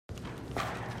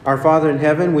Our Father in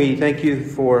heaven, we thank you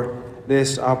for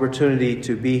this opportunity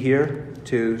to be here,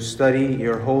 to study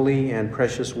your holy and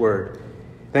precious word.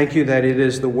 Thank you that it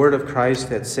is the word of Christ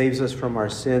that saves us from our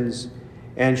sins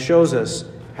and shows us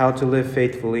how to live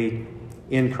faithfully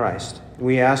in Christ.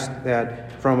 We ask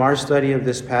that from our study of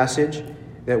this passage,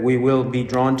 that we will be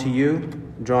drawn to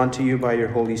you by your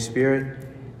Holy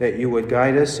Spirit, that you would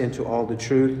guide us into all the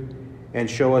truth and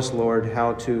show us, Lord,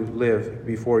 how to live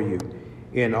before you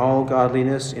in all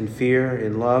godliness, in fear,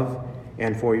 in love,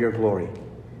 and for your glory.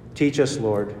 Teach us,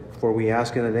 Lord, for we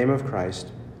ask in the name of Christ.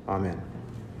 Amen.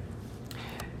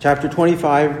 Chapter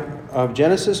 25 of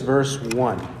Genesis, verse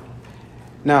 1.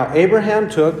 Now Abraham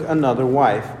took another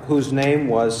wife, whose name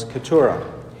was Keturah,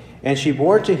 and she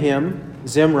bore to him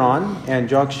Zimran, and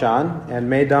Jokshan, and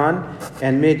Medan,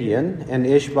 and Midian, and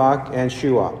Ishbak, and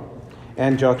Shua.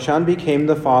 And Jokshan became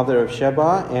the father of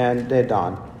Sheba and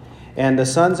Dedan. And the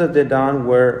sons of Dedan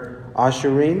were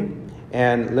Ashurim,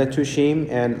 and Letushim,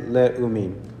 and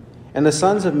Leumim. And the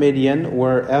sons of Midian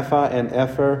were Ephah, and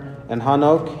Epher, and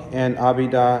Hanok, and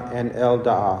Abidah, and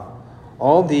Eldaah.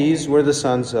 All these were the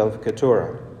sons of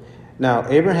Keturah. Now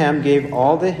Abraham gave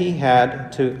all that he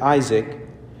had to Isaac,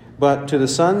 but to the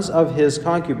sons of his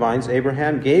concubines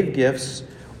Abraham gave gifts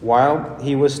while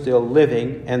he was still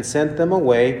living, and sent them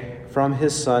away from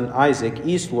his son Isaac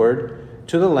eastward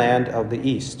to the land of the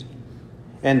east.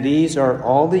 And these are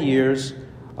all the years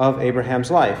of Abraham's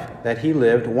life, that he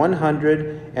lived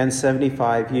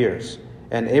 175 years.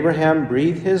 And Abraham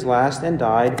breathed his last and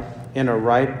died in a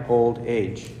ripe old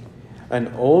age,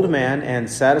 an old man and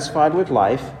satisfied with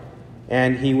life,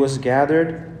 and he was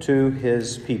gathered to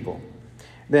his people.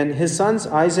 Then his sons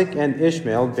Isaac and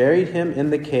Ishmael buried him in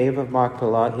the cave of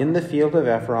Machpelah in the field of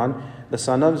Ephron, the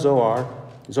son of Zohar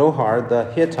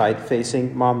the Hittite,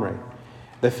 facing Mamre,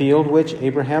 the field which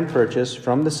Abraham purchased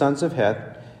from the sons of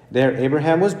Heth. There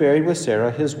Abraham was buried with Sarah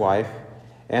his wife.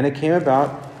 And it came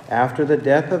about after the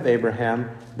death of Abraham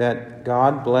that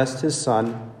God blessed his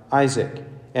son Isaac,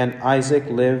 and Isaac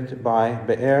lived by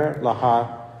Be'er Lahai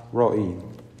Roi.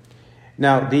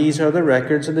 Now these are the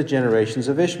records of the generations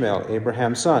of Ishmael,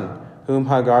 Abraham's son, whom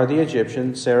Hagar the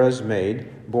Egyptian, Sarah's maid,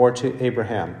 bore to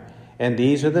Abraham. And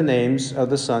these are the names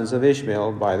of the sons of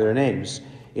Ishmael by their names,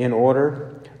 in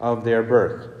order of their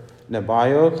birth: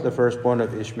 Nebaioth, the firstborn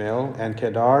of Ishmael, and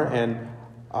Kedar, and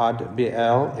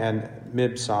Adbeel, and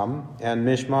Mibsam, and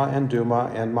Mishma, and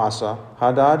Duma, and Massa,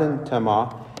 Hadad, and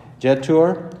Tema,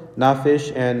 Jetur,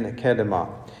 Naphish, and Kedemah.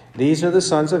 These are the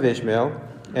sons of Ishmael,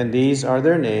 and these are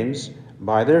their names,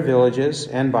 by their villages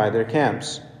and by their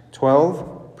camps,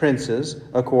 12 princes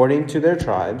according to their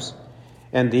tribes.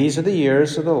 And these are the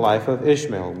years of the life of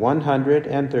Ishmael,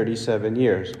 137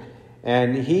 years.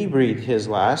 And he breathed his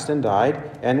last and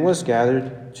died, and was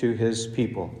gathered to his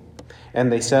people.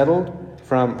 And they settled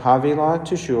from Havilah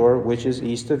to Shur, which is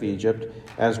east of Egypt,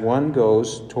 as one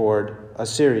goes toward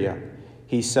Assyria.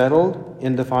 He settled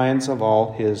in defiance of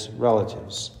all his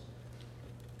relatives.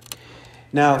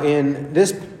 Now, in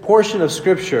this portion of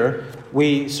Scripture,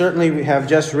 we certainly have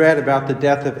just read about the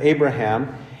death of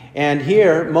Abraham. And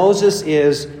here, Moses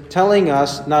is telling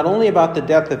us not only about the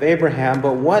death of Abraham,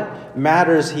 but what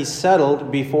matters he settled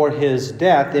before his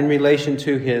death in relation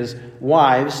to his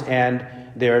wives and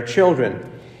their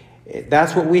children.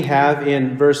 That's what we have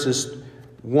in verses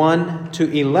 1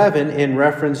 to 11 in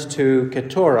reference to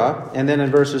Keturah, and then in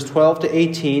verses 12 to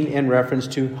 18 in reference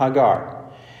to Hagar.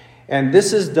 And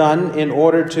this is done in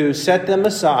order to set them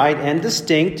aside and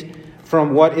distinct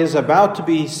from what is about to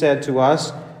be said to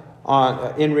us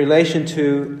in relation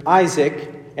to Isaac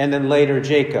and then later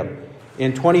Jacob.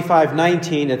 In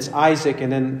 25:19, it's Isaac, and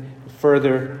then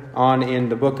further on in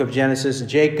the book of Genesis,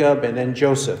 Jacob and then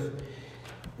Joseph.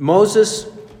 Moses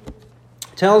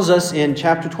tells us in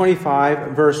chapter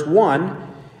 25, verse 1,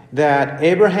 that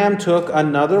Abraham took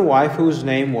another wife whose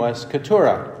name was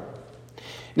Keturah.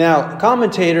 Now,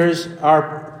 commentators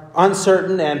are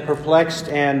uncertain and perplexed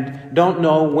and don't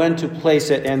know when to place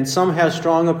it, and some have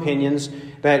strong opinions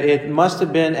that it must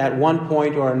have been at one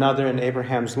point or another in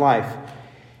Abraham's life.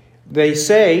 They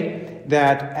say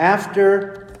that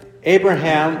after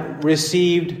Abraham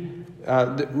received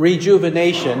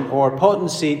rejuvenation or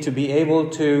potency to be able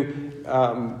to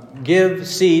give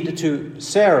seed to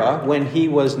Sarah when he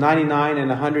was 99 and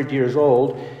 100 years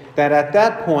old, that at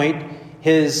that point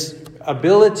his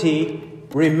ability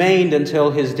remained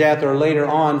until his death or later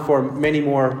on for many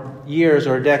more years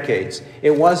or decades.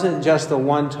 It wasn't just a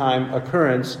one-time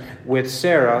occurrence with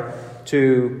Sarah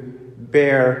to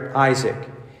bear Isaac.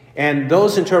 And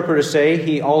those interpreters say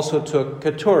he also took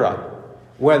Keturah,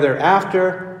 whether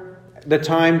after the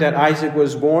time that Isaac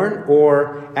was born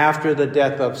or after the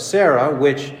death of Sarah,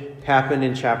 which happened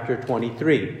in chapter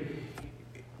 23.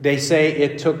 They say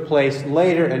it took place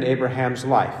later in Abraham's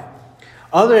life.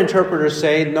 Other interpreters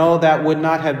say, no, that would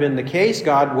not have been the case.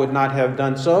 God would not have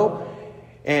done so.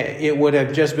 It would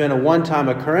have just been a one-time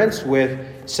occurrence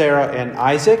with Sarah and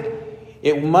Isaac.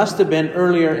 It must have been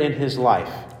earlier in his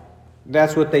life.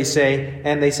 That's what they say.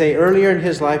 And they say earlier in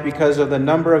his life because of the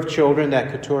number of children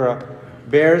that Keturah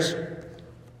bears.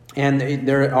 And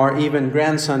there are even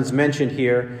grandsons mentioned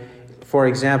here. For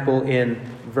example, in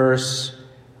verse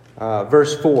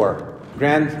 4.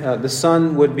 The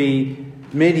son would be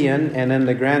Midian, and then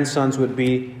the grandsons would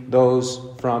be those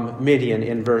from Midian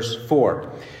in verse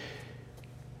 4.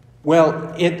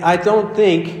 Well, I don't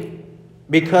think,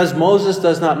 because Moses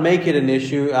does not make it an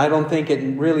issue, I don't think it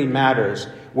really matters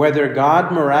whether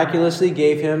God miraculously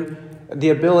gave him the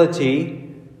ability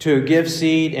to give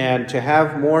seed and to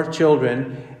have more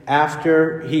children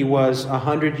after he was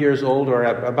 100 years old or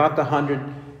about the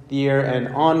 100th year and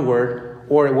onward,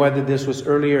 or whether this was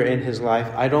earlier in his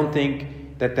life. I don't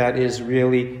think that is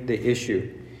really the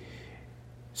issue.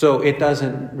 So it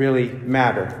doesn't really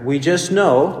matter. We just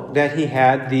know that he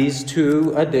had these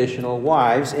 2 additional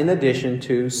wives in addition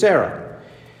to Sarah.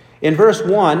 In verse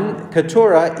 1,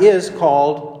 Keturah is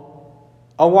called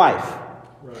a wife.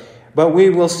 Right. But we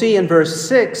will see in verse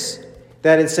 6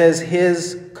 that it says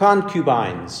his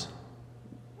concubines,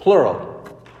 plural.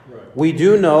 Right. We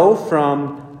do know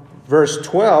from verse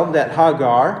 12 that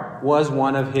Hagar was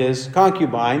one of his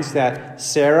concubines that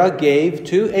Sarah gave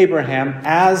to Abraham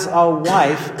as a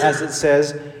wife, as it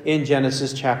says in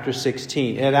Genesis chapter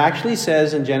 16. It actually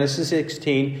says in Genesis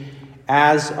 16,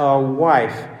 as a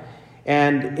wife.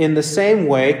 And in the same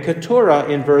way, Keturah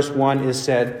in verse 1 is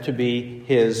said to be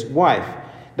his wife.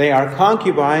 They are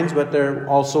concubines, but they're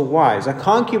also wives. A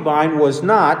concubine was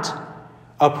not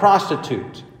a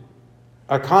prostitute.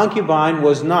 A concubine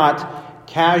was not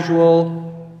casual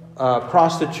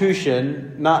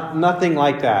prostitution, nothing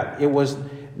like that. It was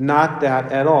not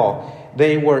that at all.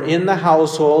 They were in the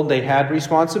household. They had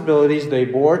responsibilities. They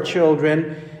bore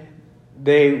children.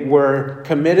 They were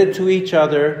committed to each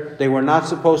other. They were not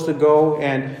supposed to go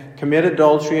and commit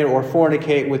adultery or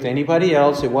fornicate with anybody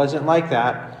else. It wasn't like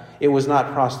that. It was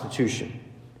not prostitution.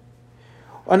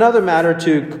 Another matter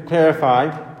to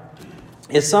clarify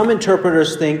is some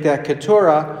interpreters think that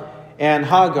Keturah and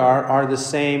Hagar are the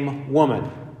same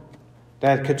woman.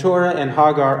 That Keturah and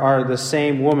Hagar are the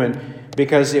same woman,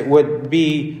 because it would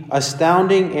be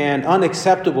astounding and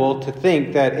unacceptable to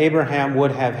think that Abraham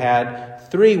would have had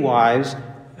 3 wives.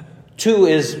 2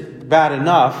 is bad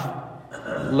enough,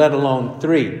 let alone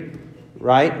 3,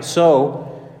 right?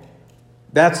 So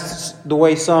that's the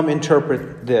way some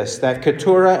interpret this, that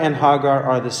Keturah and Hagar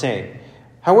are the same.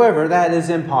 However, that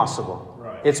is impossible.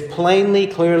 It's plainly,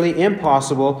 clearly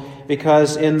impossible,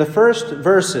 because in the first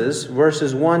verses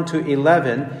 1 to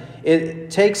 11, it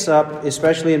takes up,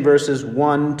 especially in verses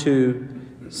 1 to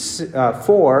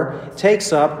 4,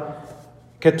 takes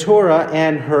up Keturah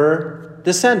and her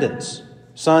descendants,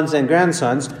 sons and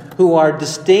grandsons, who are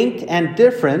distinct and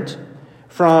different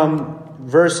from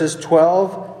verses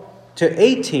 12 to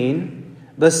 18,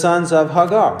 the sons of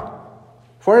Hagar.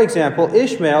 For example,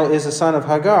 Ishmael is a son of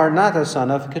Hagar, not a son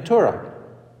of Keturah.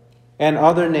 And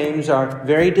other names are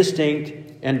very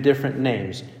distinct and different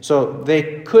names. So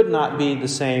they could not be the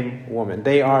same woman.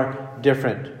 They are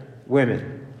different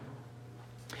women.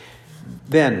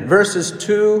 Then, verses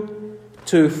 2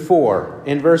 to 4.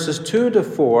 In verses 2 to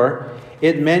 4,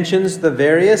 it mentions the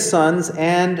various sons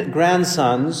and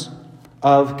grandsons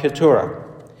of Keturah.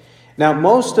 Now,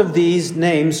 most of these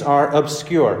names are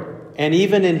obscure. And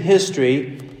even in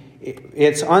history,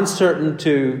 it's uncertain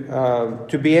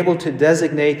to be able to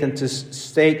designate and to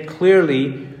state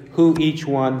clearly who each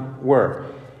one were,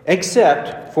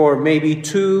 except for maybe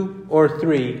 2 or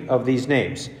 3 of these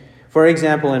names. For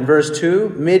example, in verse 2,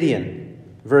 Midian.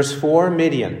 Verse 4,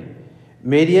 Midian.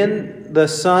 Midian, the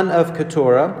son of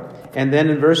Keturah. And then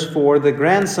in verse 4,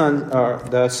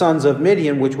 the sons of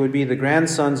Midian, which would be the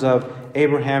grandsons of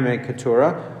Abraham and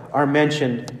Keturah, are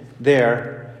mentioned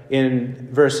there in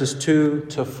verses 2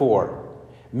 to 4.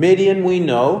 Midian we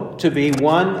know to be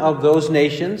one of those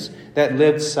nations that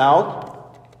lived south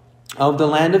of the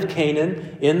land of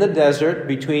Canaan in the desert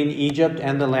between Egypt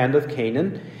and the land of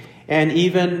Canaan. And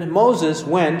even Moses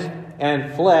went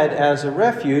and fled as a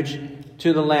refuge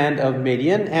to the land of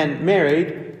Midian and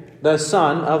married the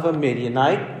son of a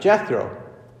Midianite, Jethro,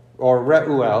 or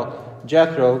Reuel,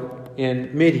 Jethro in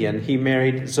Midian. He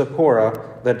married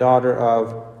Zipporah, the daughter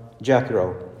of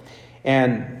Jethro.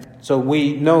 And so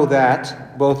we know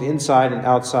that both inside and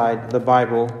outside the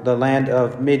Bible, the land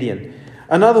of Midian.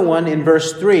 Another one in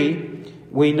verse 3,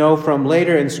 we know from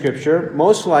later in Scripture,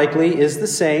 most likely is the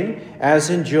same as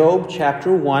in Job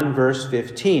chapter 1, verse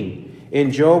 15.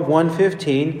 In Job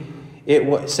 1:15,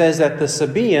 it says that the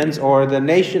Sabaeans, or the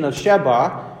nation of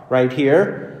Sheba, right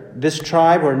here, this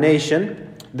tribe or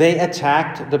nation, they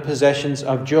attacked the possessions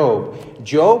of Job.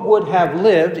 Job would have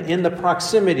lived in the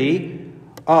proximity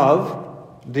of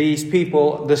these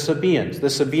people, the Sabaeans. The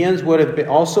Sabaeans would have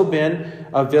also been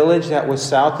a village that was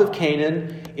south of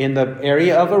Canaan, in the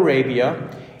area of Arabia,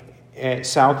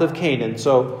 south of Canaan.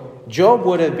 So Job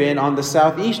would have been on the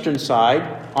southeastern side,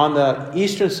 on the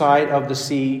eastern side of the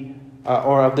sea,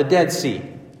 or of the Dead Sea.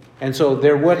 And so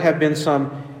there would have been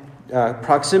some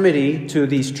proximity to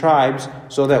these tribes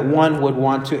so that one would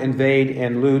want to invade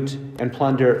and loot and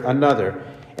plunder another.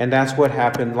 And that's what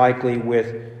happened likely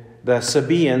with the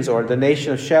Sabaeans, or the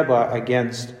nation of Sheba,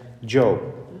 against Job.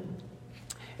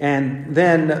 And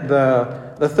then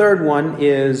the third one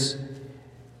is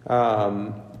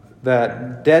the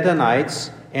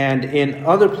Dedanites. And in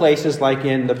other places, like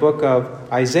in the book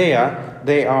of Isaiah,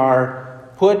 they are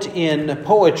put in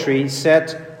poetry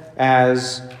set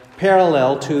as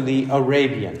parallel to the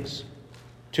Arabians.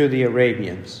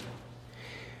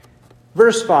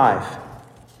 Verse 5.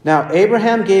 Now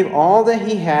Abraham gave all that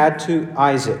he had to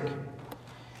Isaac.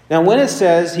 Now when it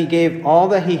says he gave all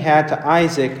that he had to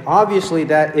Isaac, obviously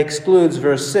that excludes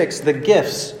verse 6, the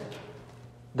gifts.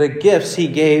 The gifts he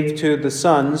gave to the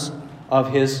sons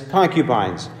of his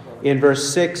concubines, in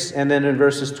verse 6 and then in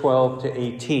verses 12 to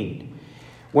 18.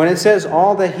 When it says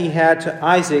all that he had to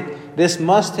Isaac, this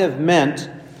must have meant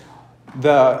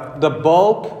the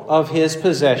bulk of his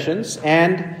possessions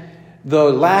and the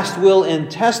last will and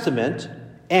testament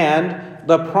and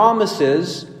the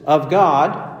promises of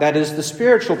God, that is the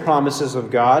spiritual promises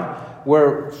of God,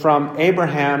 were from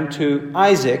Abraham to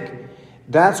Isaac.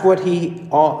 That's what he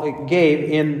gave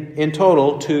in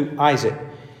total to Isaac.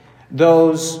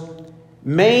 Those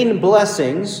main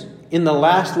blessings in the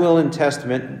last will and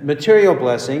testament, material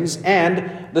blessings,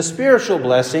 and the spiritual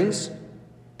blessings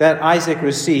that Isaac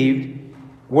received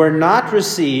were not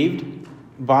received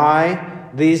by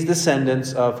these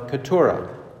descendants of Keturah,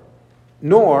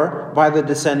 nor by the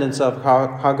descendants of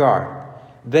Hagar.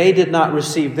 They did not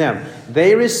receive them.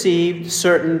 They received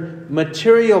certain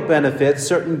material benefits,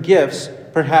 certain gifts,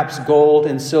 perhaps gold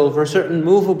and silver, certain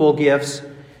movable gifts.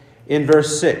 In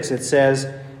verse 6, it says,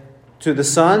 to the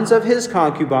sons of his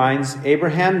concubines,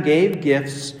 Abraham gave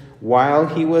gifts while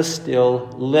he was still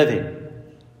living.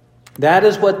 That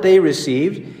is what they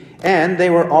received, and they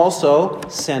were also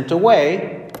sent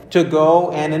away to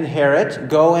go and inherit,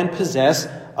 go and possess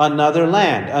another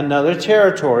land, another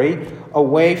territory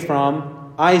away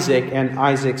from Isaac and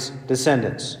Isaac's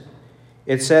descendants.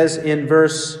 It says in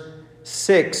verse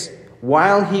 6,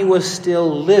 while he was still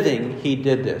living, he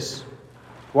did this.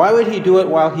 Why would he do it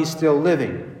while he's still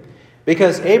living?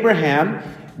 Because Abraham,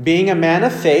 being a man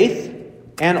of faith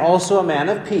and also a man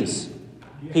of peace,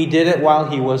 he did it while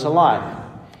he was alive.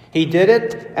 He did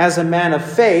it as a man of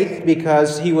faith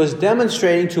because he was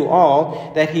demonstrating to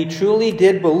all that he truly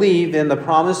did believe in the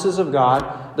promises of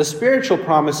God, the spiritual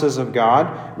promises of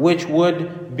God, which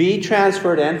would be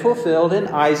transferred and fulfilled in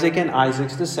Isaac and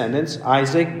Isaac's descendants,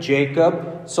 Isaac,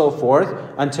 Jacob, so forth,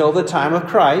 until the time of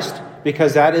Christ,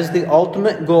 because that is the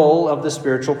ultimate goal of the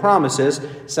spiritual promises,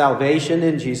 salvation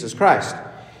in Jesus Christ.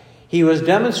 He was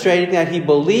demonstrating that he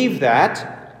believed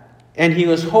that, and he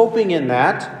was hoping in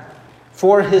that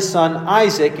for his son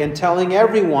Isaac, and telling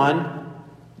everyone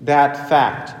that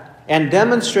fact, and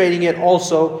demonstrating it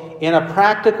also in a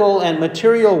practical and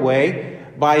material way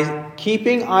by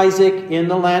keeping Isaac in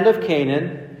the land of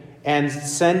Canaan and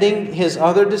sending his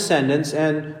other descendants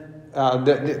and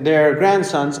their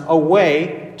grandsons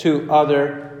away to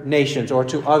other nations or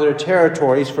to other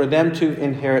territories for them to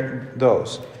inherit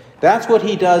those. That's what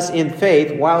he does in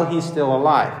faith while he's still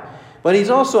alive. But he's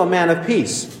also a man of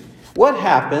peace. What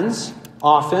happens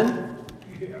often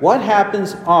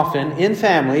in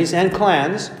families and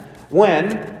clans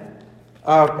when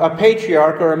a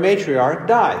patriarch or a matriarch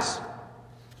dies?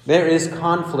 There is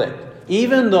conflict.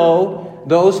 Even though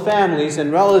those families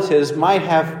and relatives might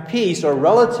have peace or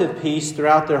relative peace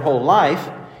throughout their whole life,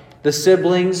 the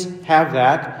siblings have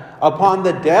that. Upon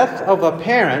the death of a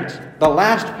parent, the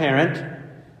last parent,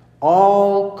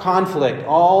 all conflict,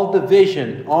 all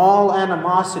division, all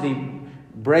animosity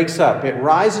breaks up. It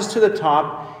rises to the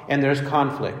top and there's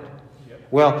conflict.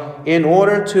 Well, in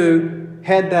order to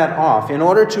head that off, in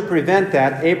order to prevent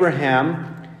that, Abraham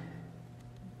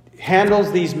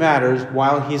handles these matters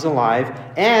while he's alive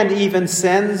and even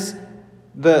sends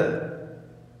the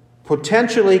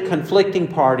potentially conflicting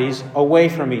parties away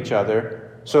from each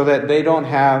other so that they don't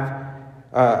have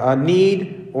a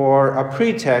need or a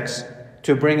pretext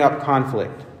to bring up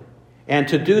conflict, and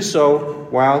to do so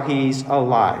while he's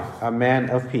alive, a man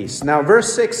of peace. Now,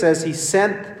 verse 6 says he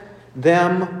sent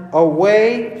them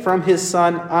away from his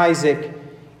son Isaac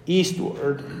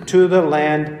eastward to the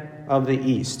land of the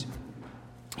east.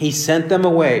 He sent them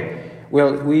away.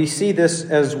 Well, we see this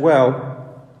as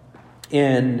well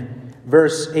in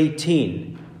verse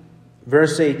 18.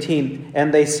 Verse 18,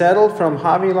 and they settled from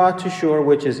Havilah to Shur,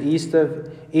 which is east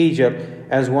of Egypt,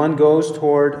 as one goes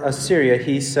toward Assyria.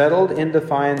 He settled in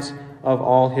defiance of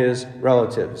all his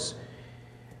relatives.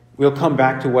 We'll come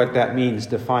back to what that means,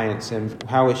 defiance, and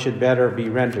how it should better be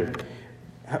rendered.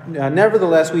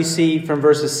 Nevertheless, we see from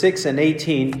verses 6 and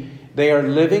 18, they are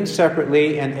living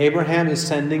separately, and Abraham is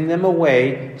sending them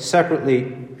away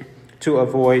separately to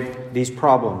avoid these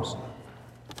problems.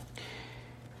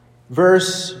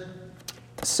 Verse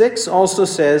 6 also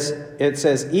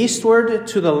says, eastward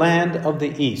to the land of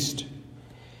the east.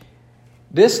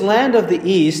 This land of the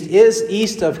east is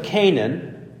east of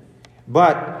Canaan,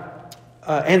 but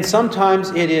and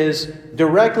sometimes it is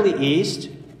directly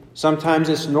east, sometimes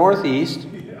it's northeast,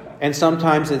 and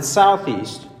sometimes it's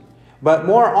southeast. But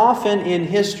more often in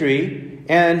history,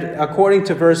 and according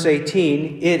to verse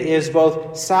 18, it is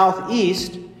both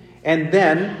southeast and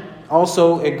then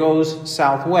also it goes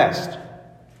southwest.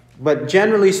 But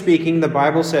generally speaking, the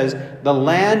Bible says the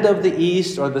land of the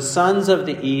east, or the sons of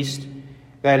the east,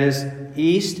 that is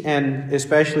east and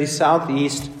especially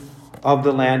southeast of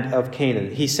the land of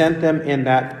Canaan. He sent them in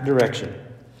that direction.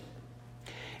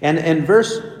 And in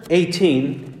verse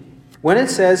 18, when it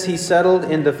says he settled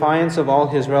in defiance of all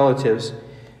his relatives,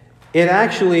 it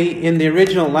actually in the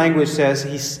original language says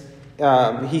he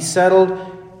settled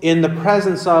in the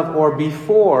presence of or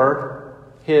before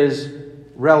his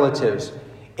relatives.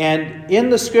 And in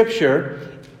the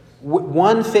scripture,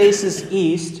 one faces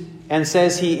east and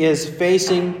says he is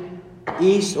facing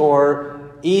east, or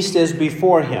east is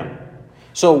before him.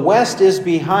 So west is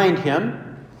behind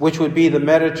him, which would be the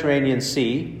Mediterranean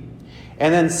Sea.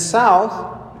 And then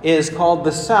south is called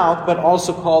the south, but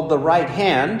also called the right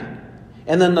hand.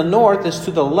 And then the north is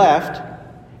to the left.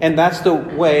 And that's the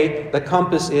way the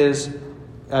compass is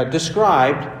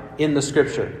described in the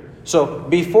scripture. So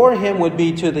before him would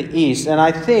be to the east. And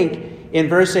I think in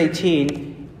verse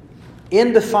 18,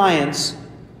 in defiance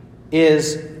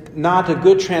is not a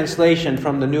good translation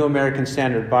from the New American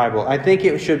Standard Bible. I think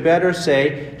it should better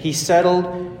say he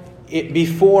settled it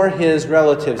before his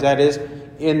relatives. That is,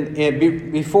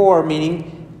 before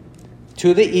meaning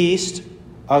to the east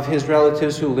of his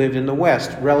relatives who lived in the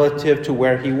west, relative to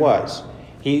where he was.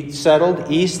 He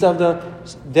settled east of the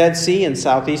Dead Sea and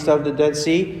southeast of the Dead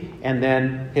Sea, and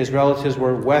then his relatives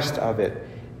were west of it.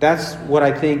 That's what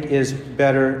I think is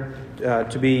better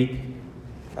to be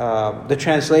the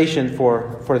translation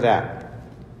for that.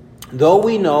 Though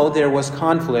we know there was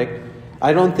conflict,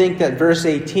 I don't think that verse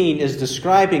 18 is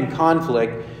describing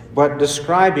conflict, but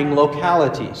describing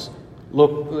localities,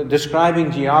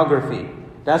 describing geography.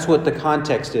 That's what the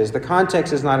context is. The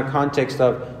context is not a context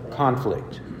of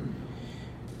conflict.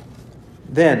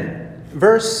 Then,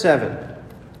 verse 7.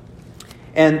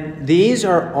 And these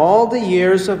are all the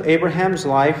years of Abraham's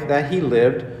life that he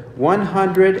lived,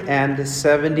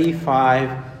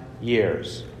 175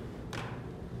 years.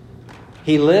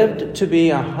 He lived to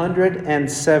be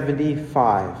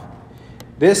 175.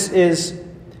 This is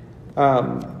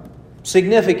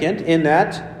significant in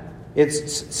that it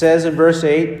says in verse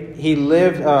 8, he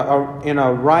lived in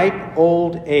a ripe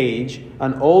old age,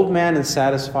 an old man and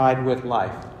satisfied with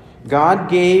life. God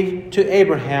gave to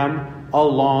Abraham a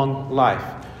long life.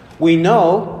 We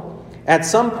know at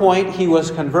some point he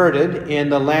was converted in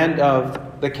the land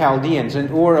of the Chaldeans, in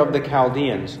Ur of the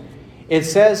Chaldeans. It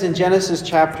says in Genesis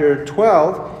chapter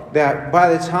 12 that by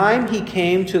the time he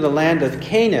came to the land of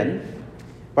Canaan,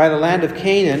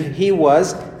 he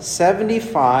was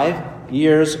 75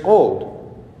 years old.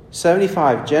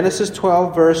 75. Genesis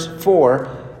 12 verse 4.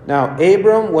 Now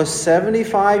Abram was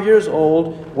 75 years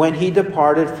old when he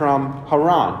departed from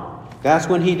Haran. That's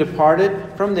when he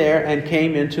departed from there and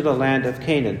came into the land of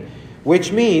Canaan.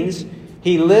 Which means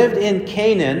he lived in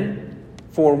Canaan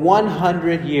for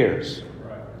 100 years.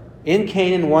 In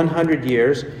Canaan 100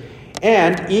 years.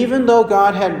 And even though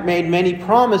God had made many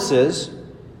promises,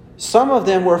 some of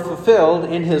them were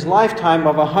fulfilled in his lifetime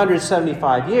of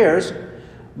 175 years,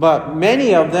 but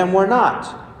many of them were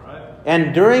not.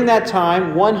 And during that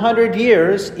time, 100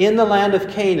 years in the land of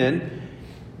Canaan,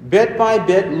 bit by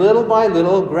bit, little by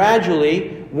little,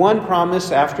 gradually, one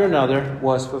promise after another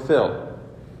was fulfilled.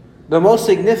 The most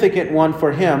significant one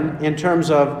for him in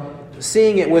terms of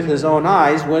seeing it with his own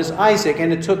eyes was Isaac,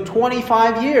 and it took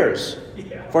 25 years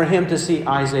for him to see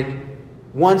Isaac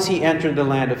once he entered the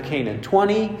land of Canaan.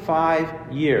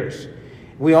 25 years.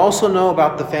 We also know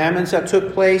about the famines that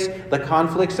took place, the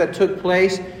conflicts that took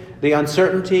place, the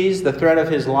uncertainties, the threat of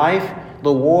his life,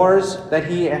 the wars that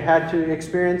he had to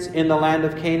experience in the land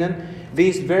of Canaan.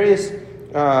 These various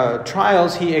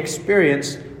trials he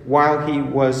experienced while he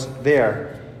was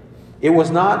there. It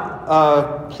was not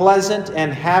a pleasant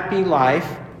and happy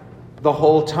life the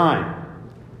whole time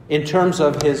in terms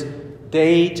of his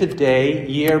day-to-day,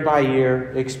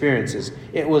 year-by-year experiences.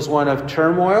 It was one of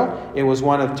turmoil. It was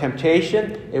one of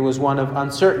temptation. It was one of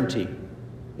uncertainty.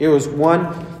 It was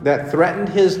one that threatened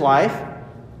his life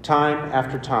time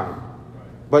after time.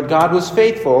 But God was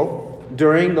faithful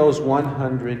during those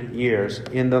 100 years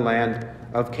in the land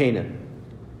of Canaan.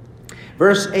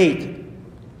 Verse 8,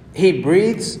 he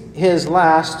breathes his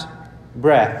last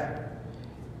breath,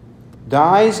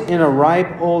 dies in a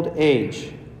ripe old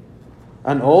age,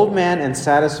 an old man and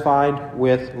satisfied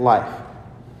with life.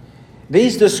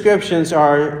 These descriptions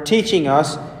are teaching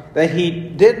us that he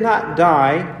did not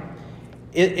die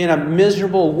in a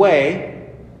miserable way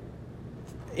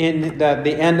in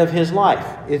the end of his life.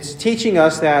 It's teaching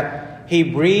us that he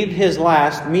breathed his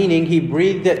last, meaning he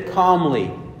breathed it calmly.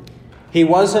 He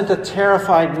wasn't a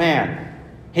terrified man.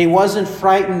 He wasn't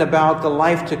frightened about the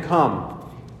life to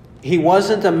come. He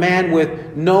wasn't a man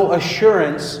with no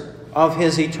assurance of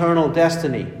his eternal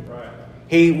destiny. Right.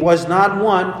 He was not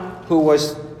one who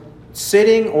was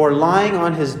sitting or lying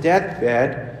on his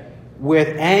deathbed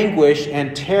with anguish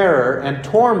and terror and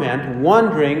torment,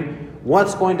 wondering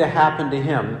what's going to happen to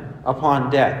him upon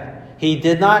death. He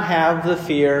did not have the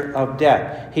fear of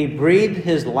death. He breathed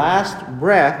his last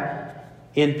breath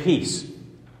in peace.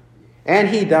 And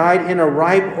he died in a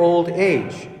ripe old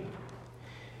age.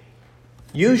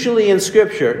 Usually in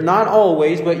Scripture, not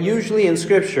always, but usually in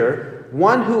Scripture,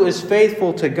 one who is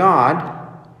faithful to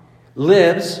God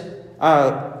lives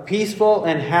a peaceful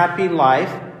and happy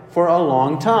life for a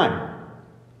long time.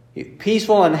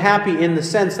 Peaceful and happy in the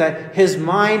sense that his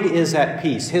mind is at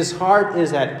peace, his heart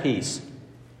is at peace.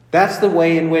 That's the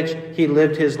way in which he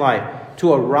lived his life,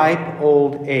 to a ripe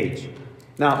old age.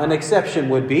 Now, an exception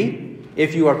would be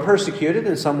if you are persecuted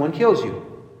and someone kills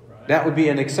you. That would be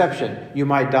an exception. You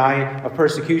might die of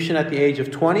persecution at the age of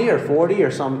 20 or 40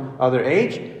 or some other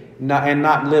age and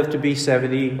not live to be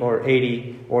 70 or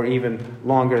 80 or even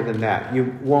longer than that.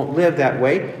 You won't live that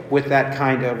way with that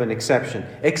kind of an exception.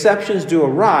 Exceptions do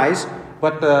arise,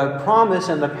 but the promise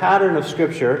and the pattern of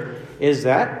Scripture is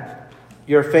that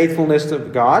your faithfulness to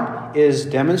God is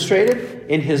demonstrated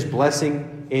in His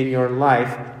blessing in your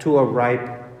life to a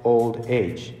ripe old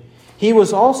age. He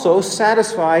was also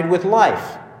satisfied with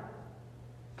life.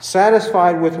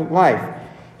 Satisfied with life.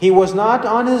 He was not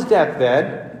on his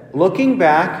deathbed looking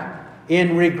back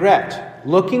in regret,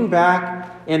 looking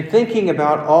back and thinking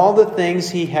about all the things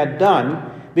he had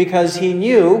done, because he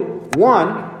knew,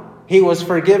 one, he was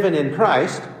forgiven in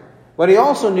Christ, but he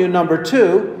also knew, number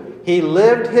two, he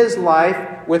lived his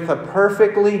life with a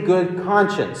perfectly good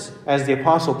conscience, as the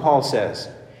Apostle Paul says.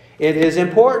 It is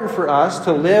important for us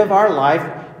to live our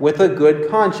life with a good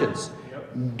conscience,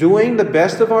 doing the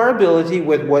best of our ability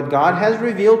with what God has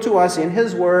revealed to us in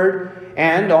His Word,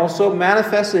 and also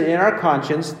manifested in our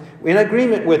conscience in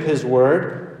agreement with His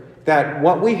Word, that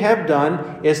what we have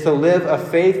done is to live a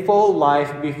faithful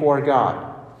life before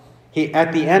God.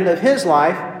 At the end of his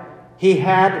life, he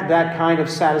had that kind of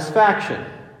satisfaction,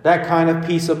 that kind of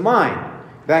peace of mind,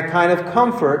 that kind of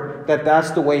comfort that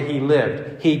that's the way he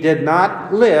lived. He did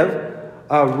not live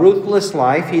a ruthless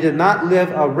life. He did not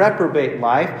live a reprobate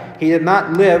life. He did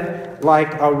not live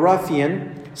like a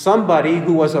ruffian, somebody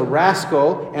who was a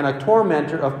rascal and a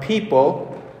tormentor of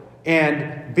people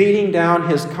and beating down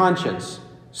his conscience,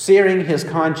 searing his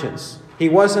conscience. He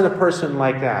wasn't a person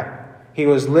like that. He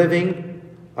was living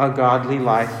a godly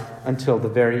life until the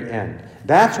very end.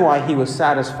 That's why he was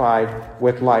satisfied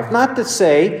with life. Not to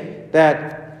say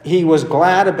that he was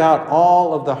glad about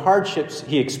all of the hardships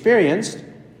he experienced,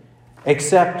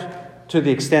 except to the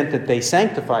extent that they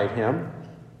sanctified him.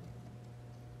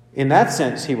 In that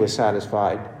sense, he was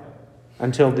satisfied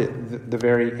until the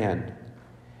very end.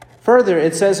 Further,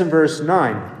 it says in verse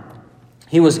 9,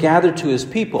 he was gathered to his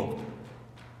people.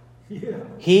 Yeah.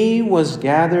 He was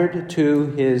gathered to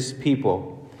his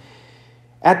people.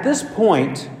 At this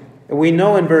point, we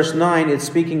know in verse 9 it's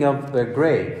speaking of the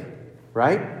grave,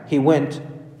 right? He went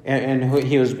and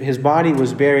his body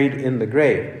was buried in the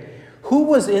grave. Who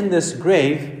was in this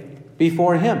grave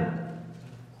before him?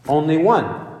 Only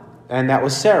one, and that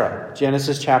was Sarah,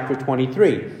 Genesis chapter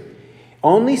 23.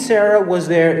 Only Sarah was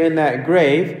there in that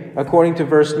grave. According to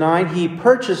verse 9, he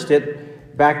purchased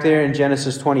it back there in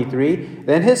Genesis 23.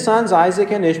 Then his sons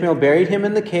Isaac and Ishmael buried him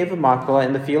in the cave of Machpelah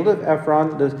in the field of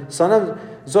Ephron, the son of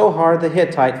Zohar the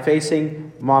Hittite,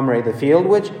 facing Mamre, the field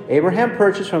which Abraham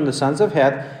purchased from the sons of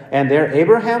Heth. And there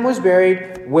Abraham was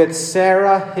buried with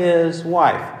Sarah his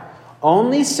wife.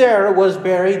 Only Sarah was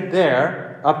buried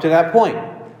there up to that point.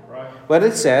 Right. But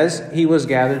it says he was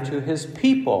gathered to his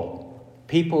people.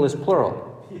 People is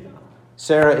plural. Yeah.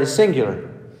 Sarah is singular.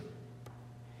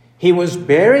 He was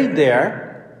buried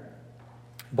there,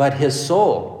 but his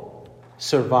soul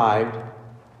survived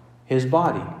his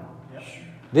body. Yep.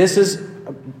 This is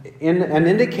an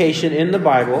indication in the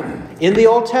Bible, in the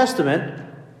Old Testament,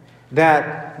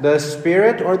 that the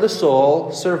spirit or the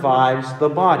soul survives the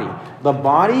body. The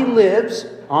body lives,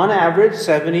 on average,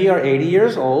 70 or 80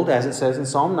 years old, as it says in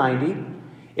Psalm 90.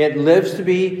 It lives to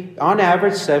be, on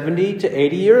average, 70 to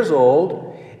 80 years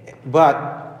old.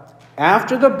 But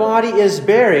after the body is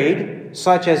buried,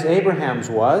 such as Abraham's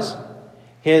was,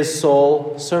 his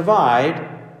soul survived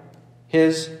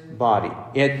his body.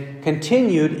 It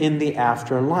continued in the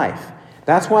afterlife.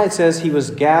 That's why it says he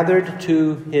was gathered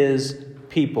to his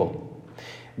people.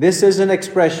 This is an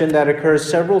expression that occurs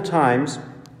several times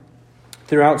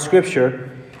throughout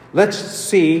Scripture. Let's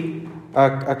see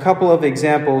a couple of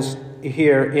examples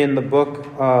here in the book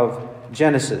of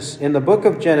Genesis. In the book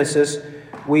of Genesis,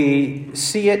 we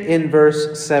see it in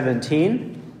verse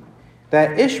 17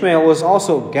 that Ishmael was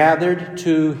also gathered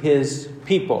to his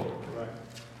people. Right.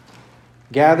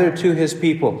 Gathered to his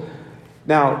people.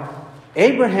 Now,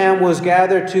 Abraham was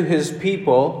gathered to his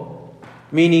people,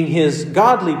 meaning his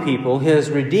godly people, his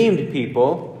redeemed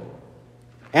people,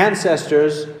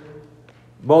 ancestors,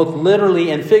 both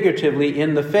literally and figuratively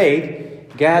in the faith,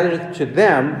 gathered to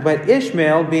them. But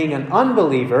Ishmael, being an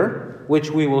unbeliever, which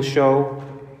we will show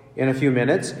in a few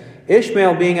minutes,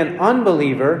 Ishmael, being an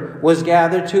unbeliever, was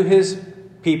gathered to his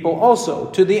people also,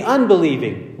 to the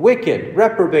unbelieving, wicked,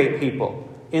 reprobate people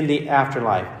in the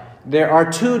afterlife. There are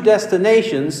two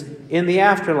destinations in the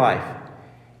afterlife,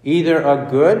 either a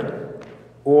good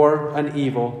or an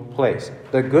evil place.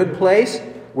 The good place,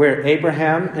 where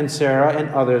Abraham and Sarah and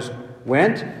others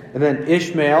went, and then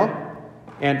Ishmael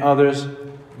and others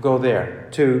go there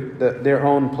to their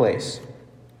own place.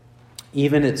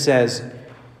 Even it says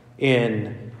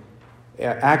in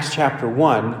Acts chapter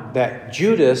 1 that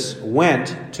Judas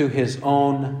went to his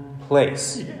own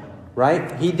place.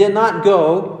 Right? He did not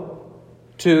go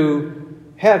to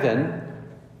heaven.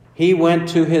 He went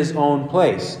to his own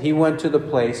place. He went to the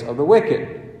place of the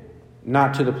wicked,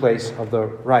 not to the place of the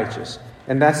righteous.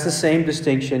 And that's the same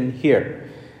distinction here.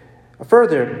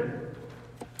 Further,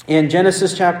 in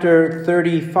Genesis chapter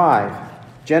 35,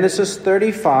 Genesis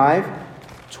 35,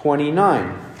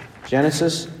 29.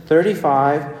 Genesis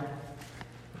 35,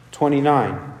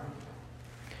 29.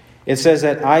 It says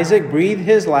that Isaac breathed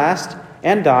his last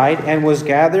and died and was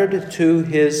gathered to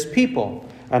his people,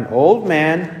 an old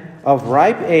man of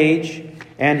ripe age,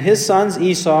 and his sons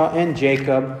Esau and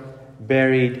Jacob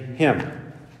buried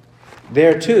him.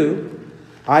 There too,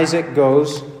 Isaac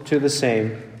goes to the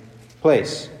same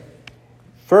place.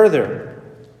 Further,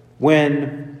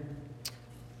 when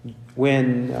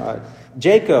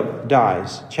Jacob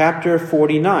dies, chapter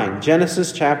 49,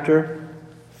 Genesis chapter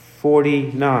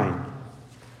 49,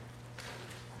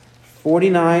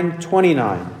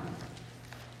 49:29.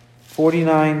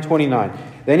 49:29.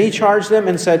 Then he charged them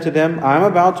and said to them, I am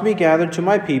about to be gathered to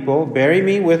my people. Bury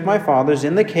me with my fathers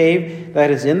in the cave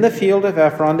that is in the field of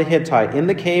Ephron the Hittite, in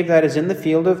the cave that is in the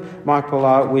field of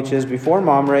Machpelah, which is before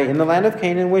Mamre, in the land of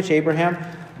Canaan, which Abraham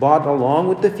bought along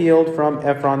with the field from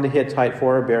Ephron the Hittite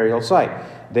for a burial site.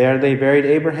 There they buried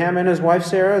Abraham and his wife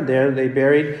Sarah. There they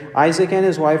buried Isaac and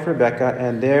his wife Rebekah.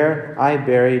 And there I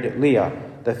buried Leah.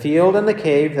 The field and the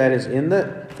cave that is in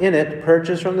it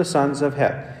purchased from the sons of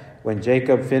Heth. When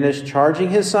Jacob finished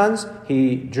charging his sons,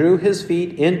 he drew his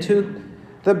feet into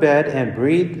the bed and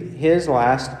breathed his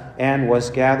last and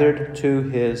was gathered to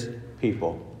his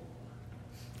people.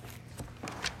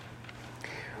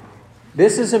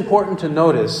 This is important to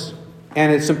notice,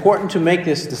 and it's important to make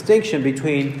this distinction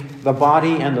between the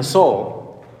body and the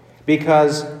soul,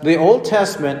 because the Old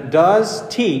Testament does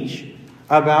teach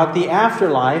about the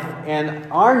afterlife and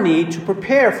our need to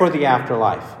prepare for the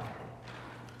afterlife.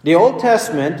 The Old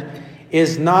Testament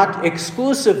is not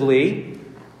exclusively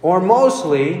or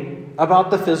mostly about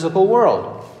the physical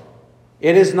world.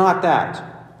 It is not that.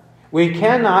 We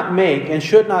cannot make and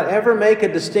should not ever make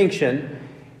a distinction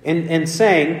in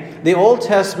saying the Old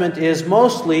Testament is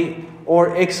mostly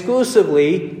or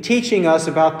exclusively teaching us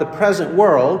about the present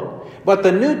world, but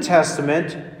the New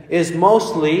Testament is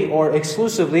mostly or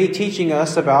exclusively teaching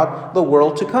us about the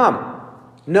world to come.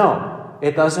 No,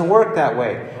 it doesn't work that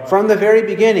way. From the very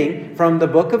beginning, from the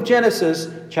book of Genesis,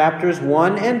 chapters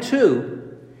 1 and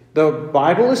 2, the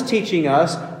Bible is teaching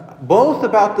us both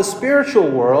about the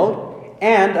spiritual world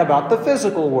and about the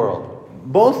physical world.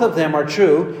 Both of them are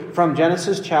true from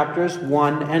Genesis chapters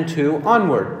 1 and 2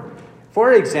 onward.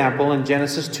 For example, in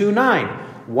Genesis 2:9,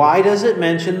 why does it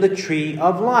mention the tree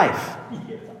of life?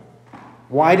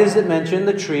 Why does it mention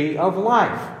the tree of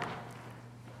life?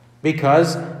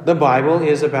 Because the Bible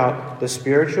is about the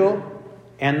spiritual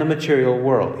and the material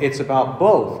world. It's about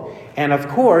both. And of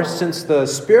course, since the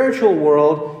spiritual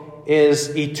world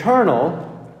is eternal,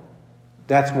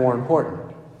 that's more important.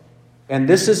 And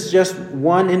this is just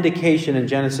one indication in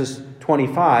Genesis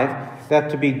 25 that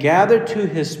to be gathered to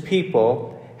his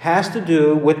people has to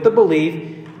do with the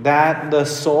belief that the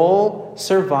soul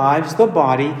survives the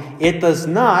body. It does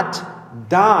not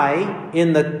die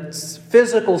in the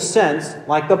physical sense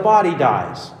like the body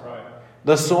dies.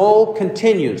 The soul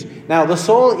continues. Now, the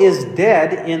soul is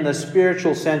dead in the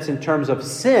spiritual sense in terms of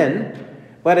sin,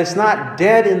 but it's not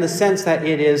dead in the sense that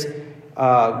it is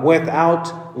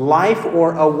without life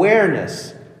or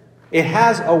awareness. It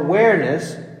has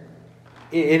awareness.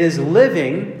 It is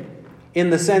living in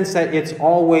the sense that it's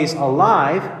always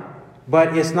alive,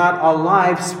 but it's not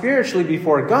alive spiritually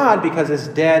before God because it's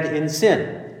dead in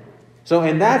sin. So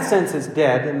in that sense it's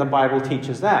dead, and the Bible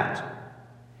teaches that.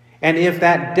 And if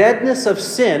that deadness of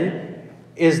sin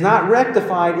is not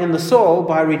rectified in the soul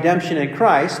by redemption in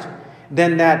Christ,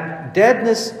 then that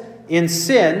deadness in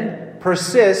sin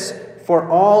persists for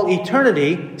all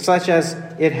eternity, such as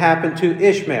it happened to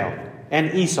Ishmael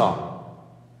and Esau.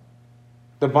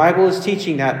 The Bible is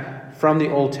teaching that from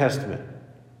the Old Testament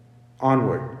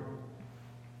onward.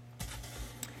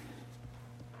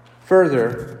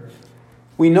 Further,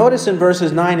 we notice in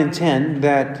verses 9 and 10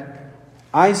 that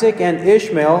Isaac and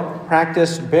Ishmael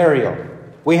practiced burial.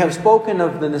 We have spoken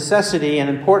of the necessity and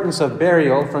importance of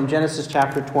burial from Genesis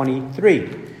chapter 23.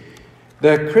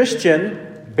 The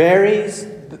Christian buries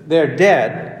their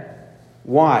dead.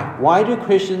 Why? Why do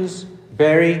Christians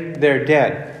bury their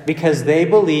dead? Because they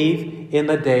believe in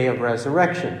the day of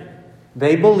resurrection.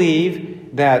 They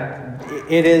believe that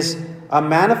it is a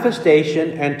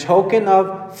manifestation and token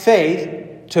of faith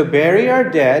to bury our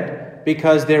dead,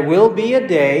 because there will be a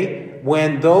day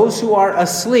when those who are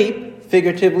asleep,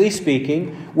 figuratively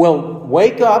speaking, will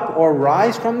wake up or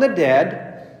rise from the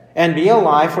dead and be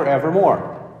alive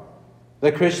forevermore.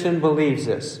 The Christian believes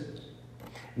this.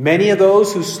 Many of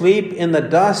those who sleep in the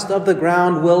dust of the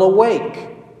ground will awake,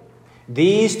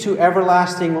 these to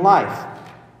everlasting life,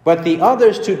 but the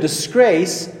others to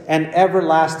disgrace and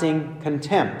everlasting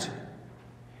contempt.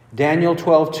 Daniel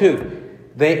 12:2.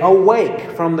 They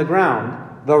awake from the ground.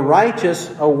 The righteous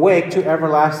awake to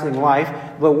everlasting life.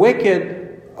 The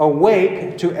wicked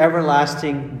awake to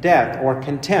everlasting death or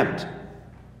contempt.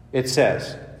 It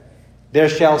says, there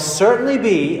shall certainly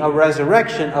be a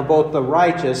resurrection of both the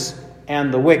righteous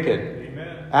and the wicked. Amen.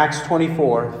 Acts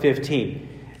 24:15.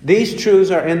 These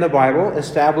truths are in the Bible,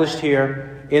 established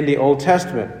here in the Old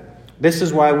Testament. This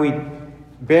is why we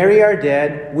bury our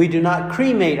dead. We do not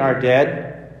cremate our dead.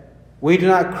 We do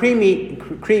not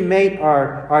cremate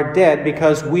our dead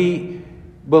because we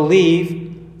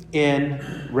believe in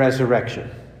resurrection.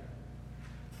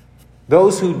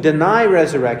 Those who deny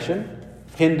resurrection,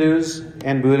 Hindus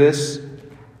and Buddhists,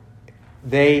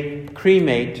 they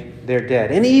cremate their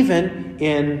dead. And even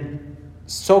in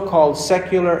so-called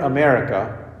secular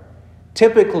America,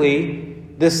 typically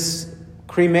this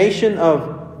cremation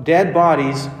of dead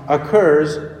bodies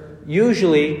occurs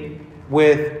usually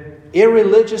with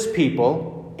irreligious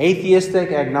people,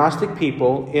 atheistic, agnostic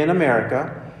people in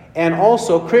America, and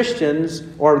also Christians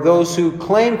or those who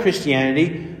claim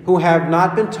Christianity who have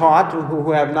not been taught,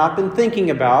 who have not been thinking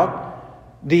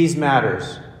about these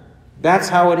matters. That's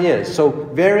how it is. So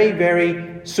very,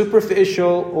 very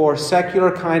superficial or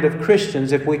secular kind of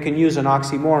Christians, if we can use an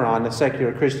oxymoron, a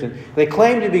secular Christian. They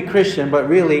claim to be Christian, but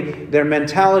really their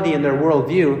mentality and their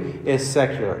worldview is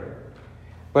secular.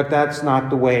 But that's not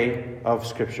the way of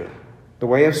Scripture. The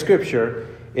way of Scripture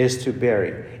is to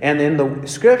bury. And in the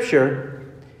Scripture,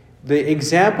 the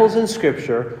examples in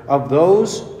Scripture of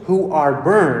those who are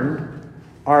burned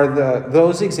are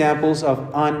those examples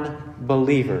of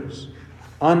unbelievers.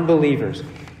 Unbelievers.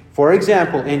 For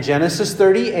example, in Genesis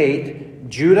 38,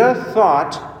 Judah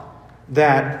thought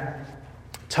that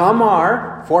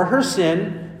Tamar, for her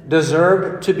sin,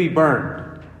 deserved to be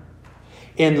burned.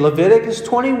 In Leviticus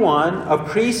 21, a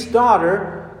priest's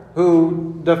daughter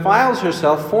who defiles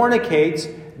herself, fornicates,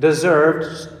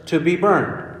 deserves to be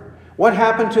burned. What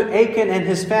happened to Achan and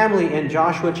his family in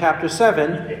Joshua chapter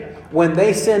 7 when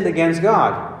they sinned against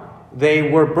God? They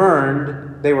were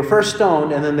burned. They were first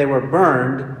stoned, and then they were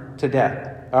burned to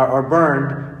death. Or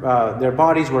burned, their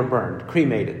bodies were burned,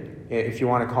 cremated, if you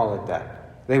want to call it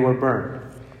that. They were burned.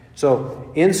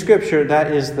 So, in Scripture,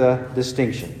 that is the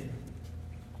distinction.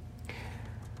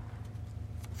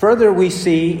 Further, we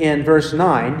see in verse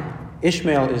 9,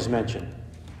 Ishmael is mentioned.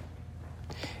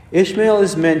 Ishmael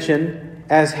is mentioned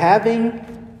as having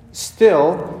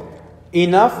still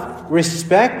enough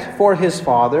respect for his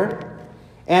father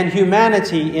and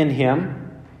humanity in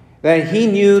him that he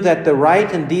knew that the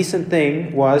right and decent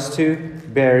thing was to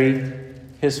bury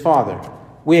his father.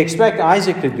 We expect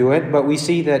Isaac to do it, but we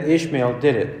see that Ishmael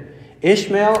did it.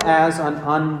 Ishmael, as an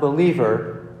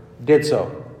unbeliever, did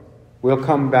so. We'll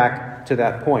come back to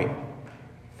that point.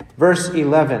 Verse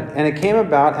 11, and it came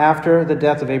about after the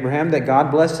death of Abraham that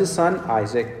God blessed his son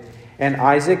Isaac, and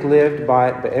Isaac lived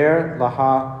by Be'er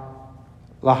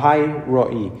Lahai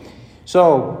Roi.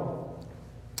 So,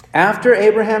 after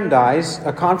Abraham dies,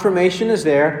 a confirmation is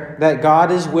there that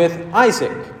God is with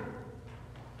Isaac.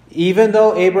 Even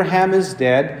though Abraham is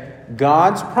dead,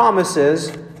 God's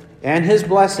promises and his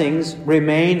blessings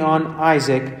remain on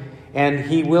Isaac, and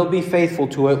he will be faithful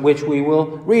to it, which we will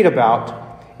read about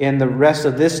in the rest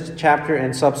of this chapter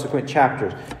and subsequent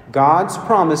chapters. God's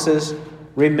promises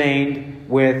remained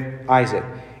with Isaac.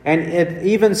 And it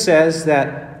even says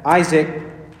that Isaac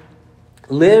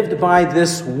lived by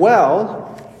this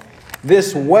well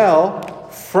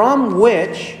from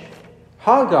which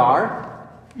Hagar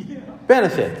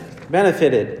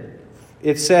benefited.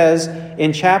 It says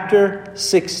in chapter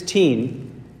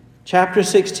 16,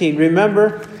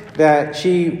 remember that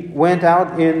she went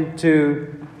out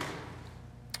into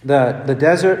the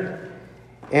desert,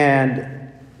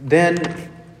 and then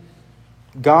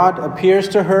God appears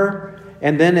to her,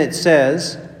 and then it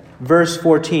says, verse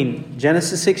 14,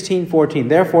 Genesis 16:14,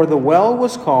 therefore the well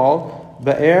was called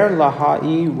Be'er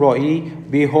Lahai Roi,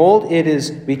 behold, it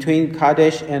is between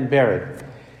Kadesh and Bered.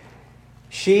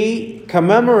 She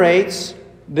commemorates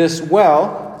this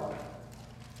well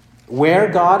where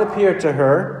God appeared to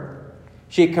her.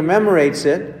 She commemorates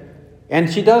it, and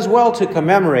she does well to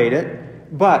commemorate it.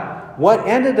 But what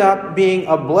ended up being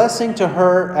a blessing to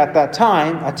her at that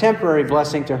time, a temporary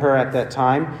blessing to her at that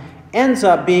time, ends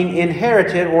up being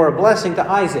inherited or a blessing to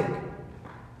Isaac.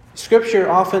 Scripture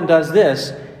often does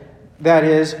this. That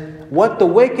is, what the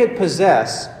wicked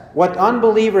possess, what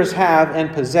unbelievers have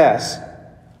and possess,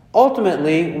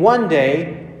 ultimately, one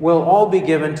day, will all be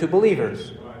given to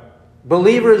believers.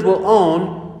 Believers will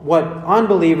own what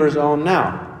unbelievers own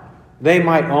now. They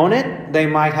might own it. They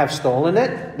might have stolen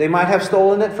it. They might have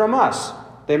stolen it from us.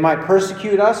 They might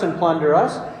persecute us and plunder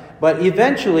us. But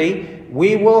eventually,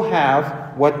 we will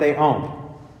have what they own.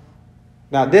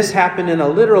 Now, this happened in a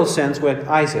literal sense with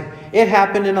Isaac. It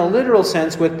happened in a literal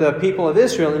sense with the people of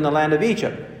Israel in the land of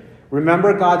Egypt.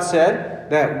 Remember, God said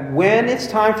that when it's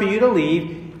time for you to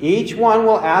leave, each one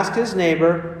will ask his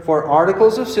neighbor for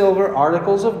articles of silver,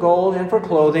 articles of gold, and for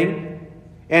clothing,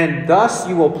 and thus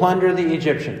you will plunder the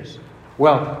Egyptians.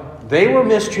 Well, they were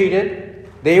mistreated.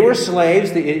 They were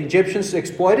slaves. The Egyptians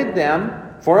exploited them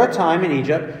for a time in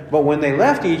Egypt, but when they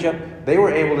left Egypt, they were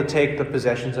able to take the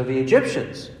possessions of the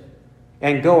Egyptians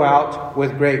and go out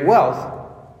with great wealth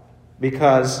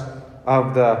because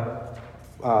of the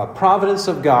providence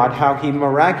of God, how he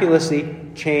miraculously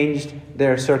changed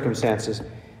their circumstances.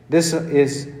 This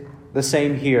is the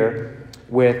same here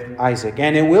with Isaac.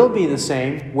 And it will be the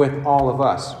same with all of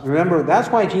us. Remember, that's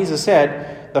why Jesus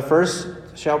said, the first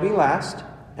shall be last,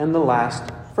 and the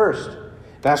last first.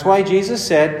 That's why Jesus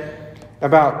said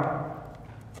about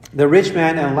the rich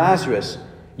man and Lazarus,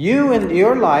 you in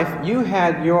your life, you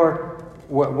had your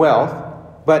wealth,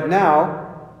 but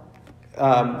now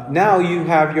you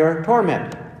have your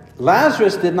torment.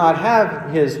 Lazarus did not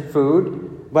have his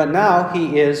food, but now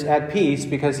he is at peace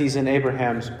because he's in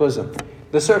Abraham's bosom.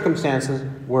 The circumstances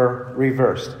were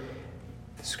reversed.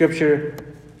 Scripture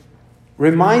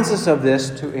reminds us of this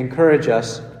to encourage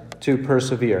us to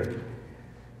persevere.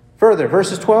 Further,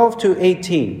 verses 12 to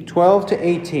 18. 12 to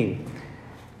 18.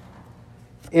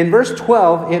 In verse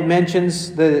 12, it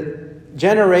mentions the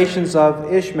generations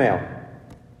of Ishmael.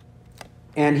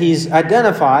 And he's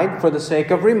identified, for the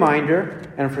sake of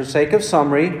reminder and for sake of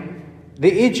summary, the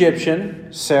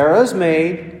Egyptian, Sarah's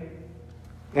maid,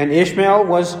 and Ishmael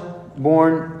was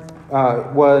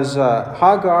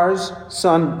Hagar's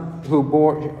son, who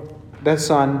bore the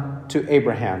son to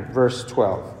Abraham. Verse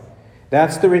 12.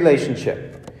 That's the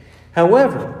relationship.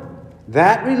 However,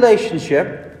 that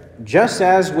relationship, just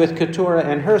as with Keturah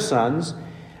and her sons,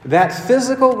 that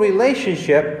physical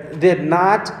relationship did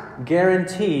not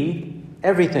guarantee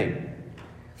everything.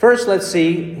 First, let's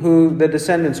see who the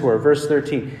descendants were. Verse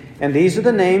 13. And these are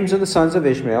the names of the sons of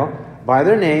Ishmael, by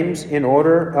their names in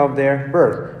order of their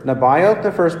birth. Nebaioth,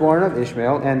 the firstborn of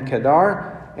Ishmael, and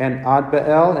Kedar, and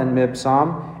Adbeel, and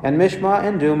Mibsam, and Mishma,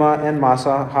 and Duma, and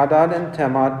Massa, Hadad, and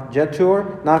Temat,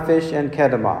 Jetur, Naphish, and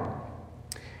Kedemah.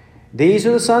 These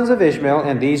are the sons of Ishmael,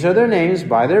 and these are their names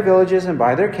by their villages and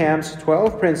by their camps,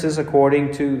 12 princes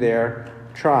according to their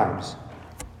tribes.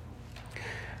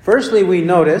 Firstly, we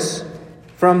notice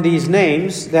from these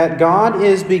names that God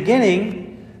is beginning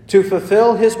to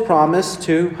fulfill his promise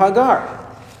to Hagar.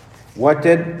 What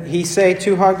did he say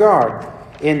to Hagar?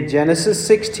 In Genesis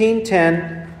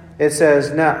 16:10, it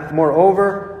says, Now,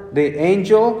 moreover, the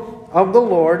angel of the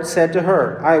Lord said to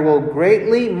her, I will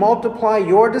greatly multiply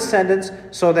your descendants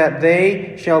so that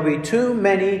they shall be too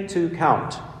many to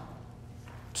count.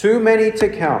 Too many to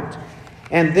count.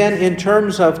 And then in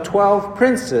terms of 12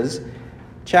 princes,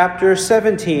 chapter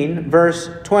 17, verse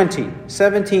 20.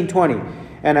 17:20.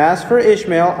 And as for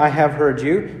Ishmael, I have heard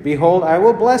you. Behold, I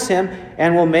will bless him,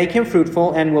 and will make him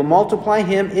fruitful, and will multiply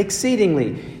him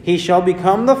exceedingly. He shall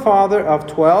become the father of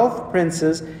 12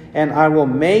 princes, and I will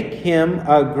make him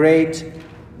a great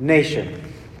nation.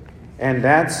 And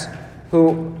that's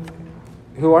who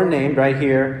are named right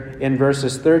here in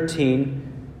verses 13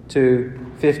 to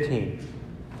 15.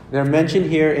 They're mentioned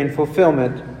here in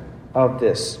fulfillment of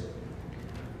this.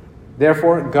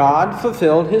 Therefore, God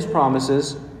fulfilled his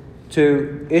promises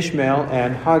to Ishmael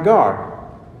and Hagar,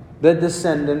 the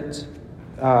descendant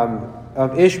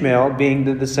of Ishmael being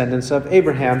the descendants of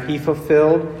Abraham. He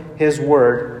fulfilled his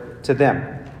word to them.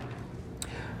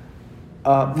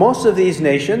 Most of these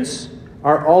nations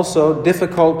are also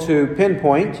difficult to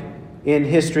pinpoint in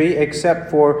history,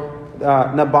 except for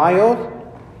Nebaioth,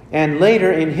 and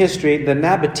later in history, the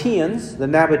Nabateans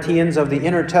of the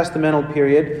intertestamental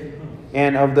period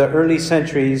and of the early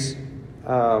centuries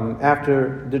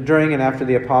during and after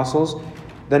the apostles.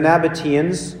 The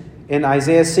Nabateans in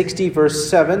Isaiah 60 verse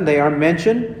 7, they are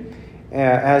mentioned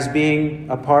as being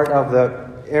a part of the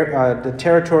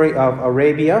territory of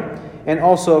Arabia, and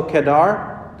also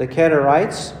Kedar, the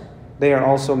Kedarites, they are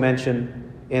also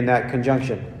mentioned in that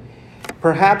conjunction.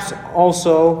 Perhaps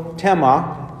also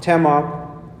Tema,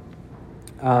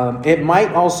 it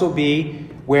might also be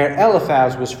where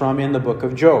Eliphaz was from in the book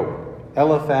of Job.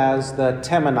 Eliphaz the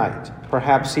Temanite.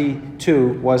 Perhaps he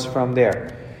too was from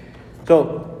there.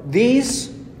 So these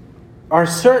are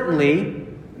certainly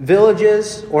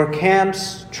villages or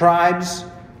camps, tribes,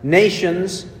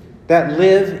 nations that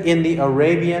live in the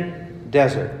Arabian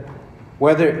desert.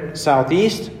 Whether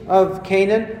southeast of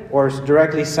Canaan or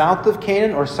directly south of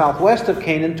Canaan or southwest of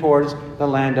Canaan towards the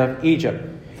land of Egypt.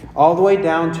 All the way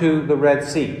down to the Red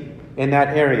Sea in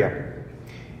that area.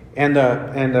 And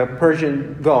the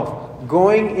Persian Gulf.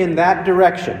 Going in that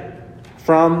direction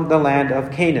from the land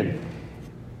of Canaan.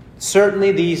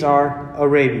 Certainly these are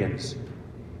Arabians.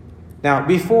 Now,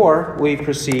 before we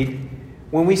proceed,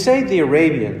 when we say the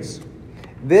Arabians,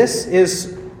 this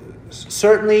is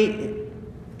certainly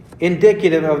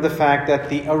indicative of the fact that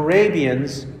the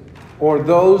Arabians, or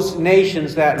those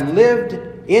nations that lived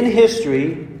in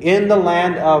history in the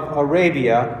land of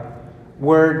Arabia,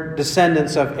 were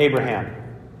descendants of Abraham,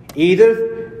 either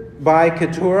by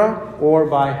Keturah or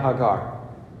by Hagar.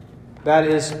 That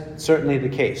is certainly the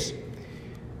case.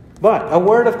 But a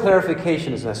word of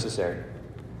clarification is necessary.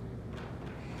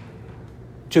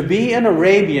 To be an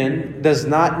Arabian does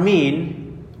not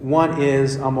mean one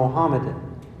is a Mohammedan.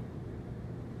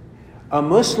 A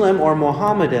Muslim or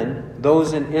Mohammedan,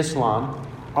 those in Islam,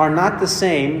 are not the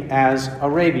same as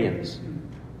Arabians.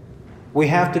 We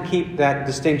have to keep that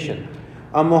distinction.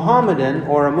 A Mohammedan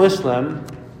or a Muslim,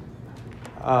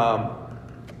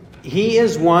 he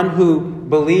is one who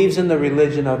believes in the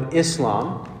religion of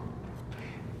Islam,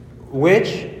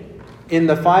 which in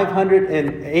the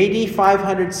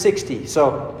 560,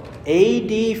 so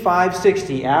AD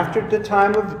 560, after the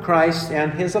time of Christ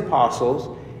and his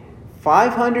apostles,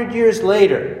 500 years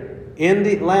later, in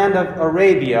the land of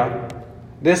Arabia,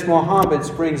 this Muhammad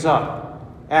springs up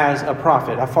as a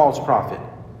prophet, a false prophet.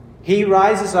 He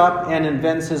rises up and